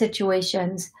certain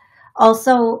situations.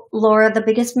 Also, Laura, the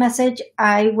biggest message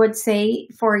I would say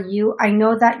for you, I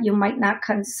know that you might not,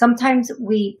 sometimes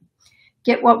we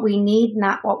get what we need,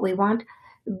 not what we want.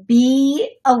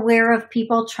 Be aware of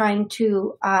people trying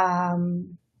to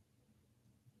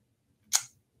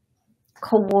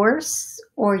coerce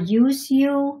or use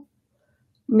you.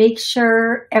 Make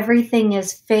sure everything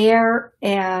is fair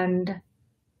and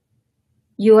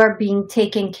you are being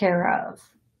taken care of.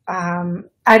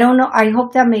 I don't know. I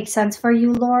hope that makes sense for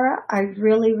you, Laura. I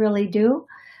really, really do.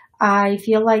 I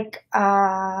feel like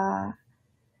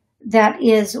that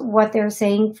is what they're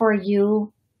saying for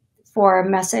you for a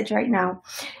message right now.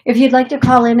 If you'd like to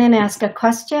call in and ask a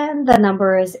question, the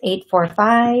number is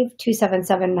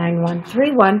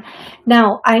 845-277-9131.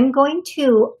 Now, I am going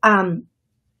to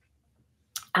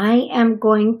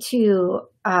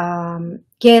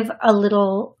give a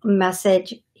little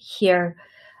message here,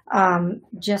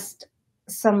 just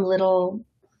some little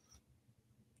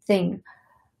thing.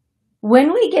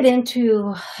 When we get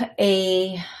into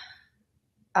a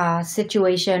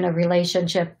situation, a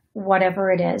relationship, whatever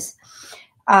it is,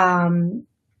 and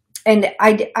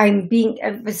I'm being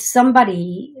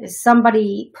somebody,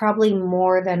 probably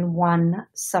more than one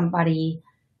somebody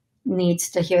needs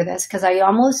to hear this, because I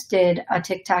almost did a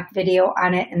TikTok video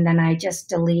on it and then I just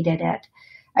deleted it.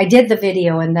 I did the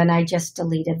video and then I just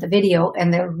deleted the video,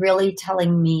 and they're really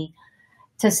telling me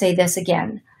to say this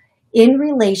again. In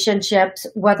relationships,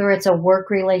 whether it's a work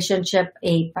relationship,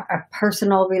 a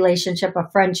personal relationship, a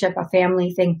friendship, a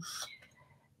family thing,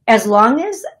 as long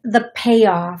as the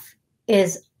payoff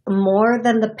is more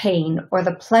than the pain, or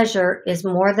the pleasure is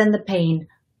more than the pain,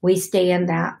 we stay in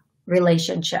that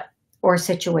relationship or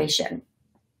situation.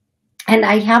 And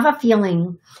I have a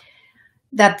feeling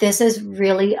that this is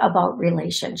really about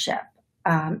relationship.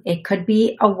 It could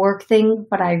be a work thing,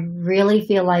 but I really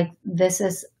feel like this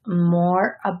is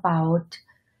more about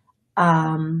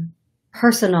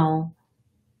personal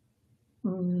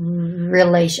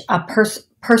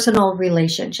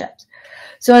relationships.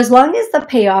 So as long as the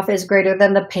payoff is greater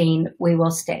than the pain, we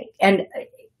will stay. And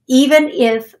even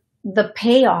if the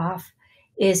payoff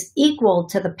is equal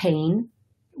to the pain,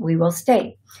 we will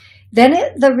stay. Then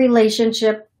the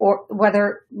relationship, or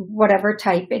whatever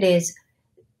type it is,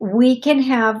 we can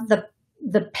have the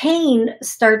pain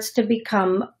starts to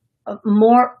become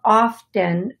more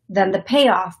often than the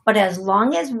payoff. But as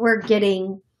long as we're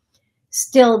getting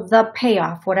still the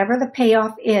payoff, whatever the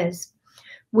payoff is,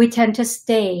 we tend to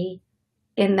stay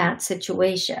in that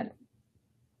situation.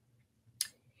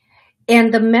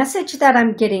 And the message that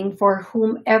I'm getting for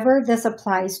whomever this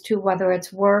applies to, whether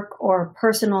it's work or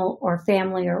personal or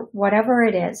family or whatever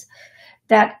it is,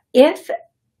 that if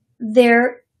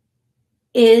there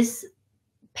is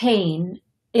pain,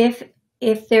 if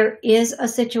there is a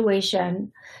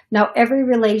situation, now every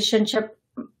relationship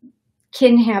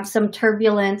can have some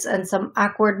turbulence and some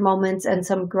awkward moments and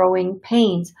some growing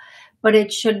pains, but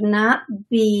it should not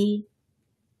be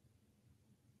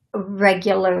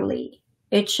regularly.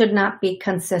 It should not be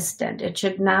consistent. It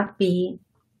should not be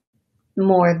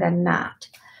more than that.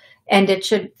 And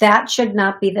that should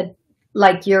not be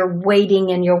like you're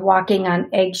waiting and you're walking on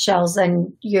eggshells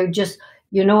and you're just,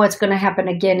 it's going to happen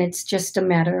again. It's just a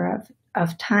matter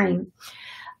of time.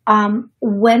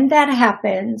 When that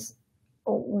happens,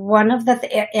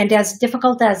 and as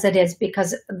difficult as it is,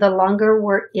 because the longer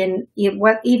we're in,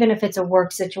 even if it's a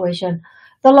work situation,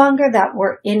 the longer that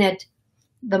we're in it,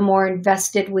 the more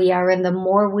invested we are and the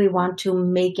more we want to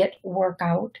make it work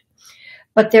out.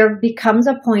 But there becomes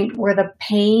a point where the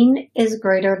pain is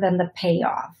greater than the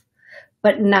payoff.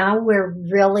 But now we're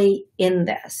really in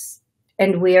this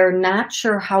and we are not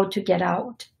sure how to get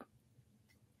out.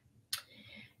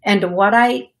 And what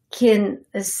I can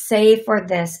say for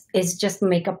this is just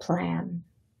make a plan.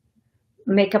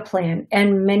 Make a plan.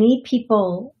 And many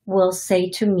people will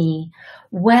say to me,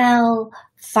 well,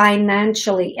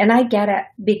 financially, and I get it,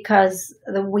 because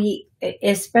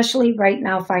especially right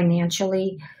now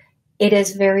financially, it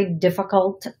is very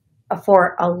difficult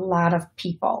for a lot of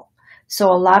people. So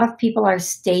a lot of people are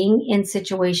staying in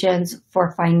situations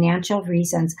for financial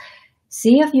reasons.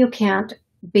 See if you can't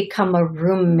become a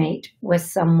roommate with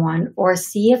someone, or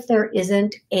see if there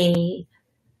isn't a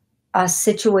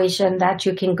situation that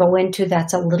you can go into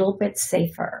that's a little bit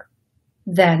safer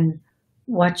than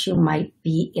what you might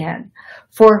be in.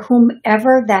 For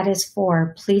whomever that is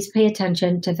for, please pay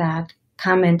attention to that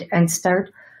comment and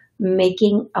start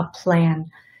making a plan.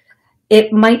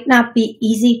 It might not be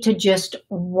easy to just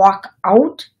walk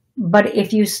out, but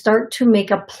if you start to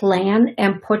make a plan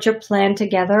and put your plan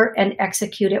together and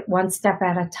execute it one step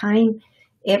at a time,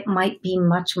 it might be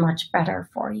much, much better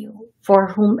for you,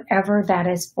 for whomever that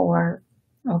is for.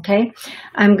 Okay,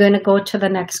 I'm going to go to the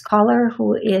next caller,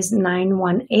 who is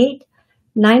 918.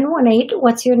 918,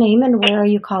 what's your name and where are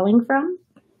you calling from?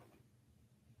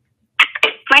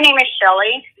 My name is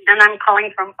Shelley, and I'm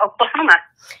calling from Oklahoma.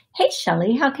 Hey,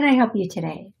 Shelley, how can I help you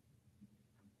today?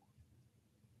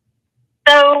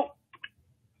 So,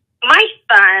 my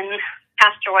son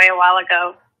passed away a while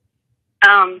ago,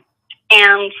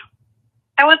 and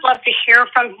I would love to hear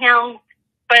from him,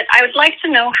 but I would like to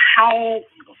know how,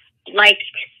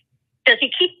 does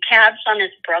he keep tabs on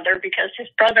his brother? Because his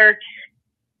brother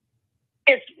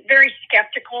is very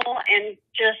skeptical and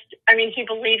just, I mean, he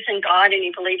believes in God and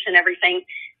he believes in everything,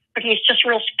 but he's just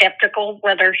real skeptical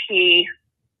whether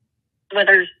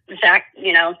Zach,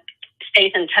 you know,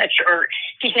 stays in touch, or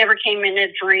he's never came in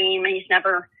a dream. He's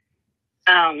never,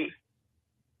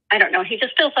 I don't know. He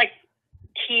just feels like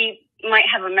he might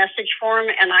have a message for him,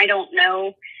 and I don't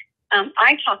know.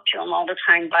 I talk to him all the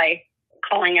time by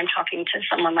calling and talking to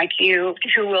someone like you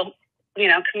who will, you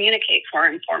know, communicate for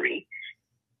him for me.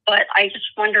 But I just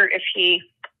wonder if he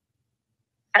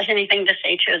has anything to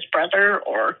say to his brother,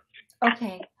 or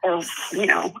you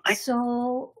know.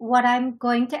 So what I'm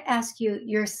going to ask you,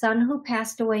 your son who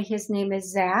passed away, his name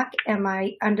is Zach. Am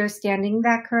I understanding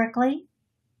that correctly?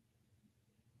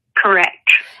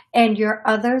 Correct. And your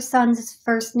other son's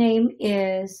first name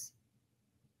is?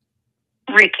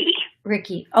 Ricky.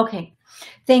 Ricky. Okay.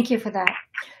 Thank you for that.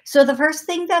 So the first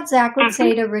thing that Zach would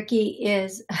say to Ricky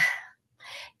is,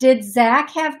 did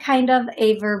Zach have kind of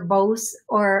a verbose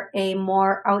or a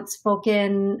more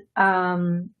outspoken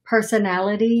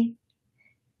personality?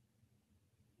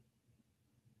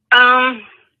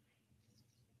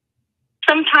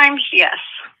 Sometimes, yes.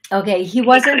 Okay, he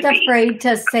wasn't afraid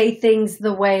to say things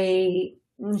the way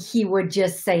he would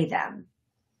just say them.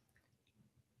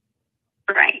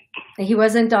 Right. He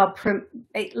wasn't all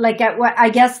I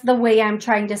guess the way I'm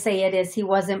trying to say it is he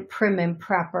wasn't prim and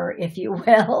proper, if you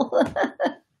will.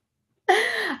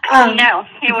 No,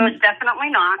 he was definitely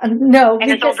not. No,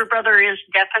 and his older brother is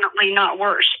definitely not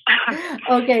worse.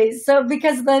 Okay, so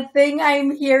because the thing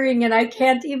I'm hearing, and I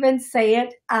can't even say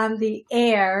it on the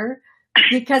air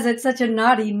because it's such a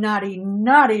naughty, naughty,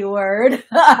 naughty word.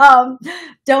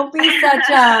 Don't be such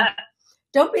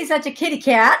a kitty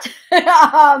cat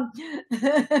about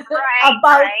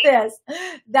this.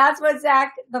 That's what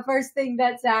the first thing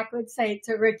that Zach would say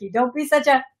to Ricky. Don't be such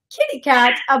a kitty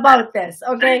cat about this,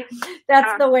 okay?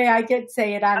 That's the way I could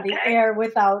say it on the air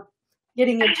without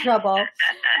getting in trouble.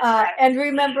 And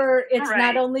remember, it's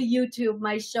not only YouTube.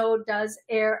 My show does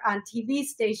air on TV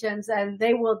stations, and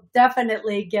they will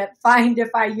definitely get fined if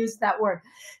I use that word.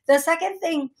 The second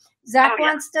thing Zach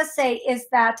wants to say is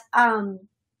that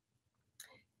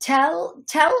tell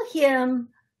him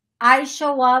I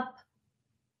show up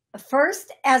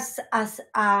first as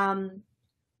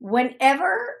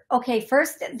whenever,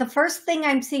 the first thing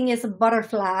I'm seeing is a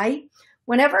butterfly.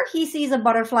 Whenever he sees a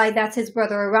butterfly, that's his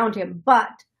brother around him.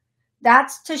 But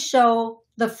that's to show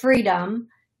the freedom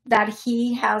that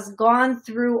he has gone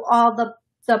through all the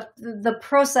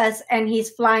process and he's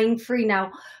flying free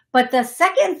now. But the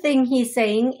second thing he's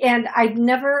saying, and I've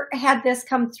never had this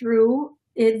come through,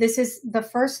 this is the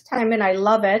first time and I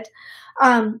love it,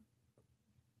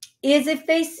 is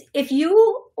if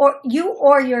you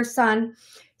or your son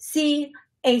see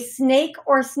a snake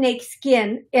or snake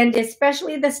skin, and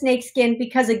especially the snake skin,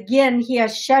 because again, he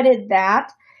has shedded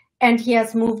that and he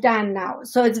has moved on now.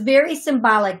 So it's very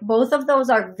symbolic. Both of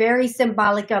those are very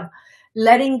symbolic of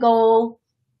letting go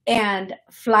and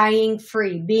flying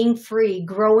free, being free,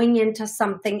 growing into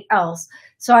something else.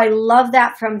 So I love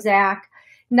that from Zach.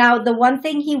 Now, the one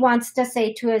thing he wants to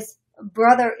say to his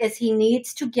brother is he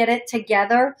needs to get it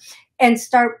together and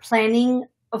start planning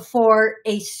for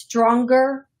a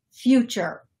stronger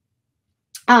future.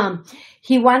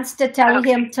 He wants to tell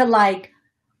him to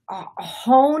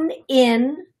hone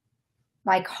in,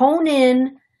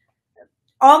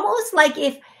 almost like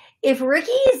if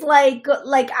Ricky is like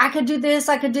I could do this,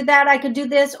 I could do that, I could do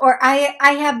this, or I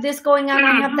have this going on,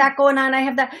 I have that going on, I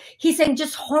have that. He's saying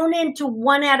just hone into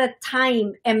one at a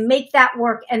time and make that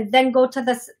work, and then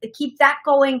keep that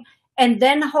going, and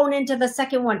then hone into the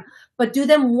second one. But do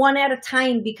them one at a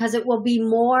time, because it will be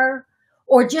more.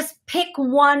 Or just pick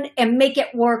one and make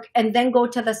it work and then go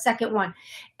to the second one.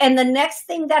 And the next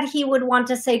thing that he would want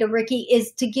to say to Ricky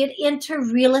is to get into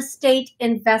real estate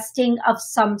investing of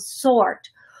some sort.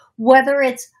 Whether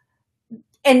it's,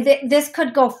 and this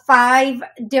could go 5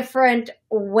 different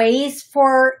ways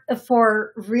for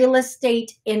real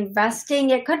estate investing.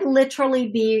 It could literally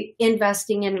be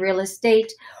investing in real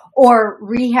estate, or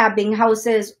rehabbing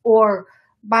houses, or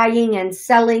buying,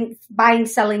 selling,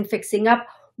 fixing up.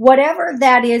 Whatever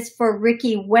that is for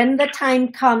Ricky, when the time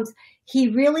comes, he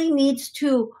really needs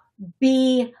to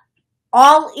be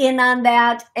all in on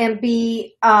that and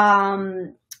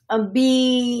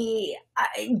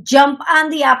jump on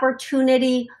the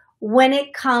opportunity when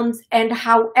it comes and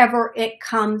however it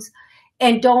comes,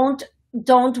 and don't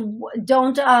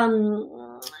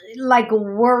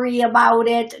worry about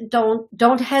it.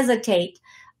 Don't hesitate.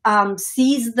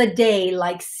 Seize the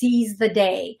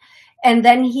day. And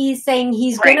then he's saying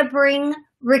he's going to bring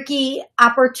Ricky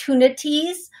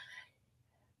opportunities,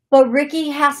 but Ricky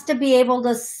has to be able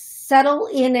to settle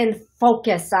in and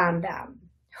focus on them.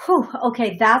 Whew,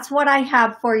 okay, that's what I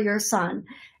have for your son.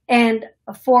 And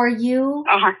for you,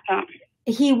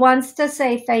 he wants to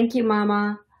say thank you,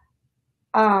 Mama.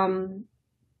 God,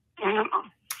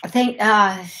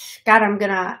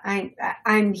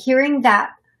 I'm hearing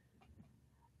that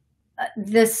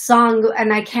this song,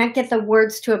 and I can't get the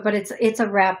words to it, but it's a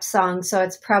rap song, so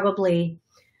it's probably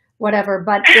whatever.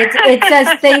 But it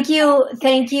says thank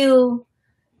you,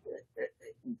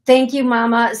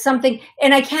 Mama, something,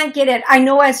 and I can't get it. I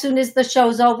know as soon as the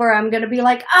show's over, I'm going to be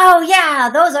like, oh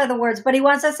yeah, those are the words. But he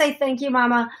wants to say thank you,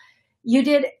 Mama. You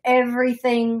did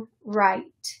everything right.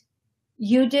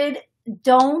 You did.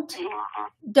 Don't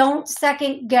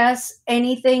second guess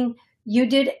anything. You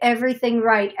did everything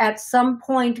right. At some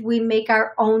point, we make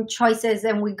our own choices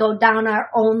and we go down our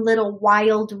own little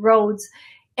wild roads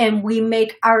and we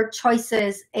make our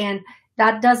choices. And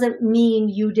that doesn't mean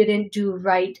you didn't do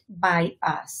right by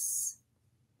us.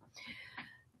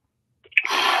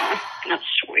 That's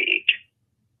sweet.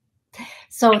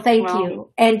 So thank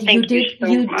you. And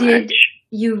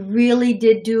you really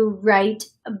did do right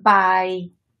by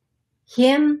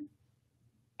him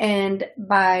and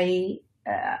by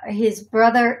his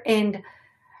brother. And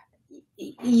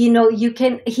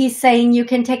he's saying you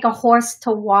can take a horse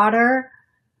to water,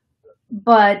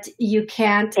 but you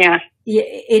can't. Yeah.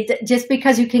 It just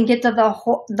because you can get to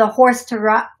the horse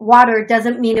to water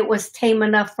doesn't mean it was tame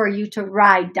enough for you to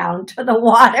ride down to the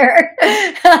water.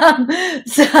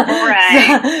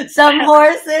 Some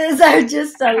horses are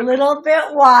just a little bit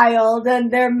wild,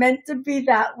 and they're meant to be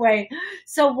that way.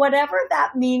 So whatever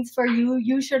that means for you,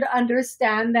 you should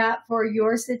understand that for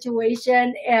your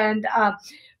situation. And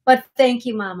but thank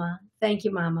you, Mama. Thank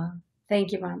you, Mama.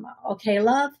 Thank you, Mama. Okay,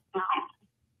 love.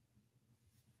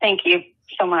 Thank you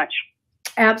so much.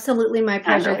 Absolutely, my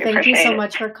pleasure. Thank you so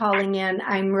much for calling in.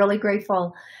 I'm really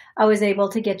grateful I was able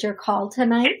to get your call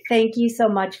tonight. Thank you so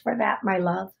much for that, my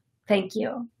love. Thank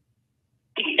you.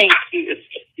 Thank you.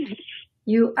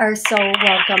 You are so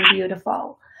welcome,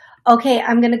 beautiful. Okay,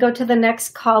 I'm going to go to the next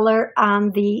caller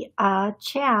on the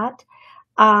chat.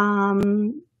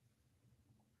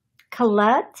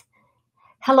 Colette.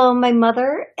 Hello, my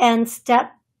mother and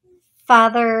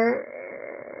stepfather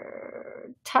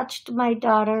touched my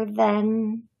daughter,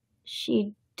 then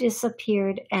she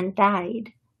disappeared and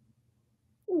died.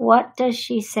 What does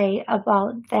she say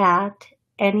about that?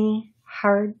 Any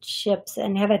hardships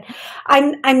in heaven?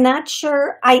 I'm not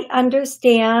sure I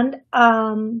understand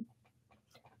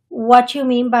what you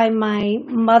mean by my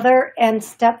mother and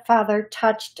stepfather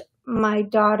touched my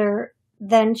daughter,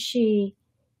 then she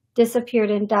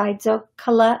disappeared and died. So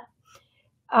Colette,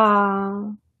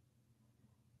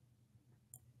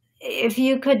 if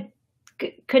you could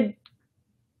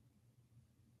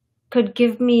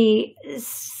give me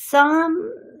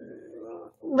some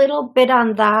little bit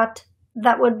on that,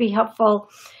 that would be helpful.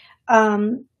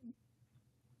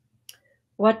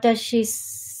 What does she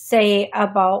say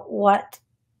about what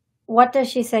does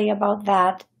she say about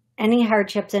that? Any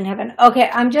hardships in heaven? Okay,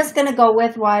 I'm just going to go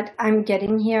with what I'm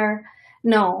getting here.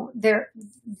 No, there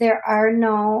are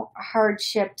no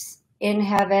hardships in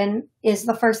heaven is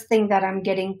the first thing that I'm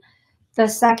getting. The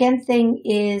second thing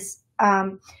is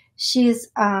she's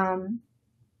I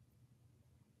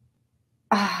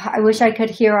wish I could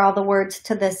hear all the words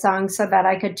to this song so that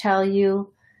I could tell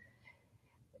you.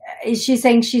 She's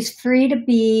saying she's free to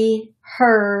be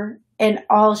her and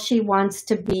all she wants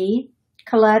to be.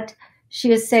 Colette,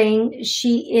 she is saying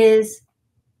she is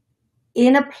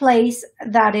in a place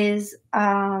that is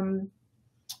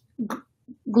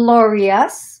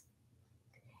glorious.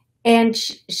 And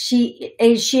she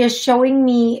is showing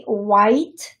me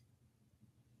white,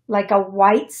 like a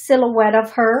white silhouette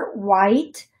of her,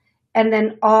 white, and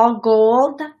then all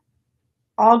gold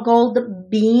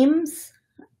beams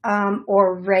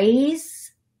or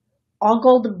rays, all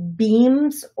gold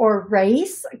beams or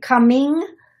rays coming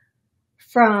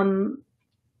from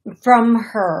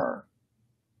her.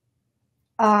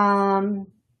 And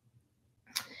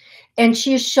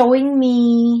she's showing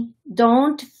me,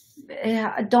 don't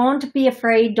be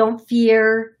afraid. Don't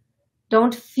fear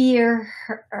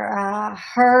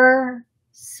her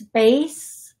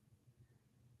space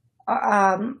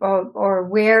or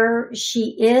where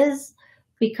she is,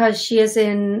 because she is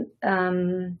in.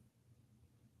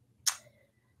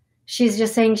 She's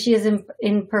just saying she is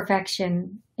in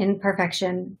perfection.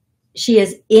 She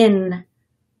is in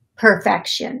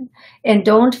perfection, and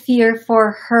don't fear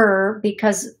for her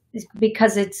because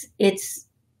it's.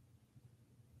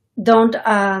 Don't,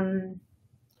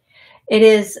 it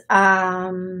is,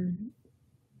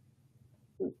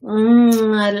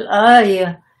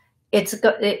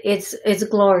 it's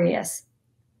glorious.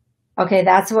 Okay,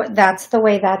 that's the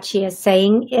way that she is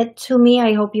saying it to me.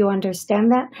 I hope you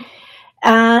understand that.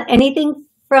 Anything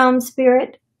from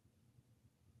Spirit?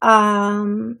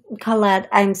 Colette,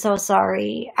 I'm so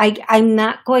sorry. I'm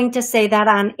not going to say that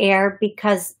on air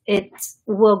because it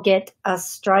will get a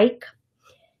strike.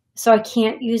 So I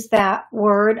can't use that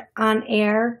word on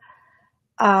air.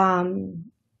 I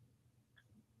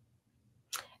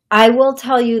will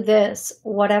tell you this,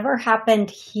 whatever happened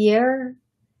here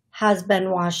has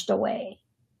been washed away.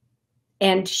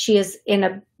 And she is in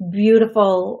a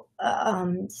beautiful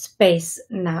space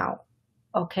now.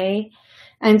 Okay?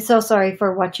 I'm so sorry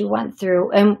for what you went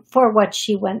through and for what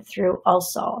she went through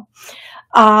also.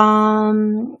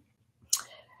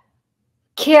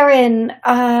 Karen,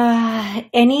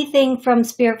 anything from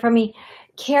Spirit for me?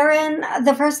 Karen,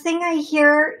 the first thing I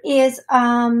hear is,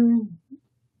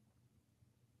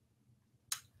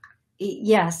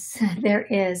 yes, there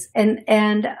is.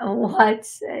 And what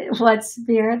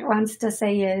Spirit wants to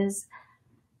say is,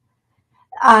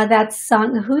 that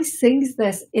song, who sings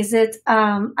this? Is it,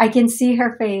 I can see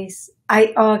her face.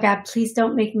 Oh God, please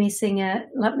don't make me sing it.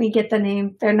 Let me get the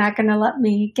name. They're not going to let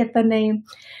me get the name.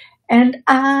 And,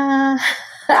 I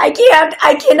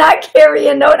cannot carry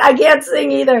a note. I can't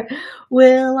sing either.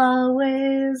 Will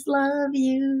always love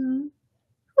you.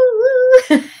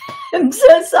 I'm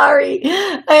so sorry.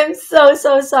 I'm so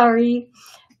sorry.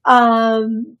 I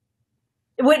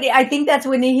think that's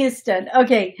Whitney Houston.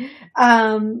 Okay.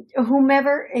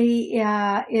 Whomever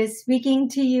is speaking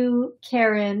to you,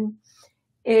 Karen,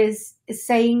 is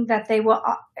saying that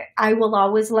I will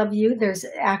always love you. There's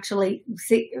actually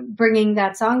bringing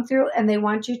that song through, and they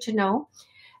want you to know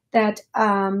that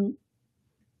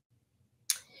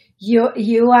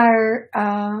you are.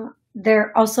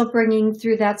 They're also bringing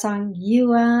through that song,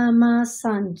 "You Are My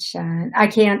Sunshine." I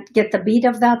can't get the beat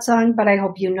of that song, but I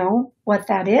hope you know what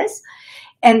that is.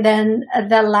 And then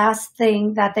the last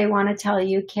thing that they want to tell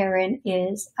you, Karen,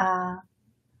 is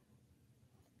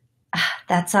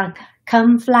that song,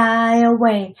 "Come fly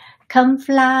away, come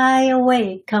fly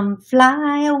away, come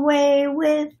fly away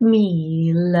with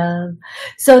me, love."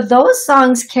 So those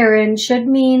songs, Karen, should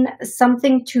mean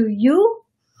something to you.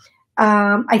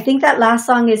 I think that last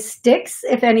song is Sticks.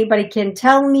 If anybody can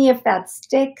tell me if that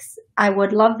sticks, I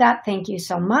would love that. Thank you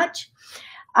so much.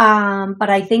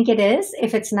 But I think it is.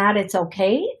 If it's not, it's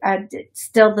okay.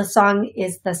 Still, the song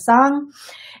is the song.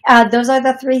 Those are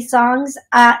the three songs.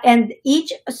 And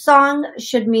each song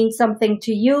should mean something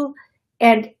to you.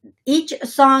 And each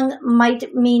song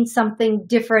might mean something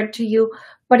different to you.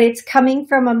 But it's coming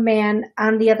from a man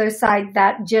on the other side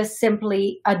that just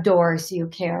simply adores you,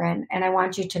 Karen. And I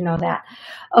want you to know that.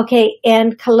 Okay.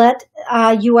 And Colette,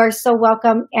 you are so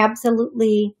welcome.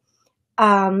 Absolutely.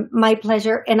 My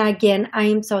pleasure. And again, I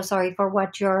am so sorry for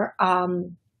what your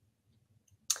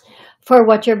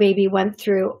baby went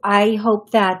through. I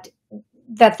hope that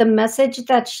the message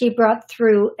that she brought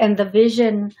through and the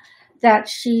vision that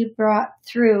she brought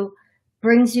through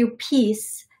brings you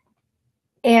peace.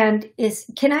 And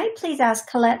can I please ask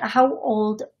Colette, how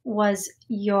old was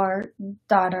your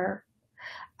daughter?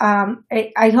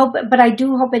 I hope, but I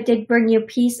do hope it did bring you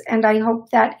peace, and I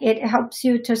hope that it helps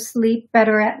you to sleep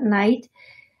better at night.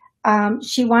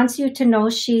 She wants you to know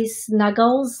she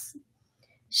snuggles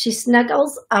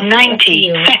up 90 with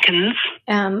you. Seconds.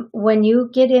 When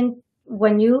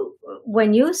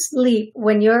you sleep,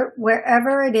 when you're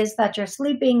wherever it is that you're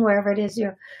sleeping, wherever it is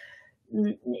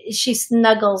she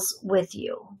snuggles with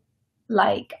you,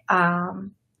 like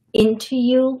into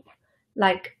you,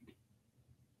 like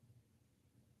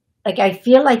I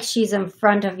feel like she's in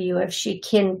front of you if she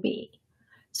can be.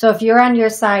 So if you're on your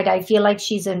side, I feel like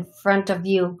she's in front of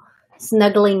you,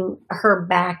 snuggling her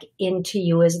back into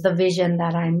you is the vision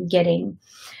that I'm getting.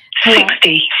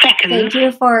 60 seconds. Thank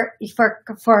you for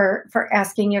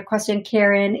asking your question,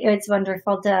 Karen. It's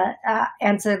wonderful to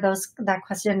answer that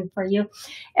question for you.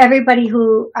 Everybody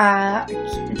who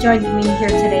joined me here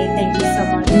today, thank you so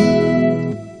much.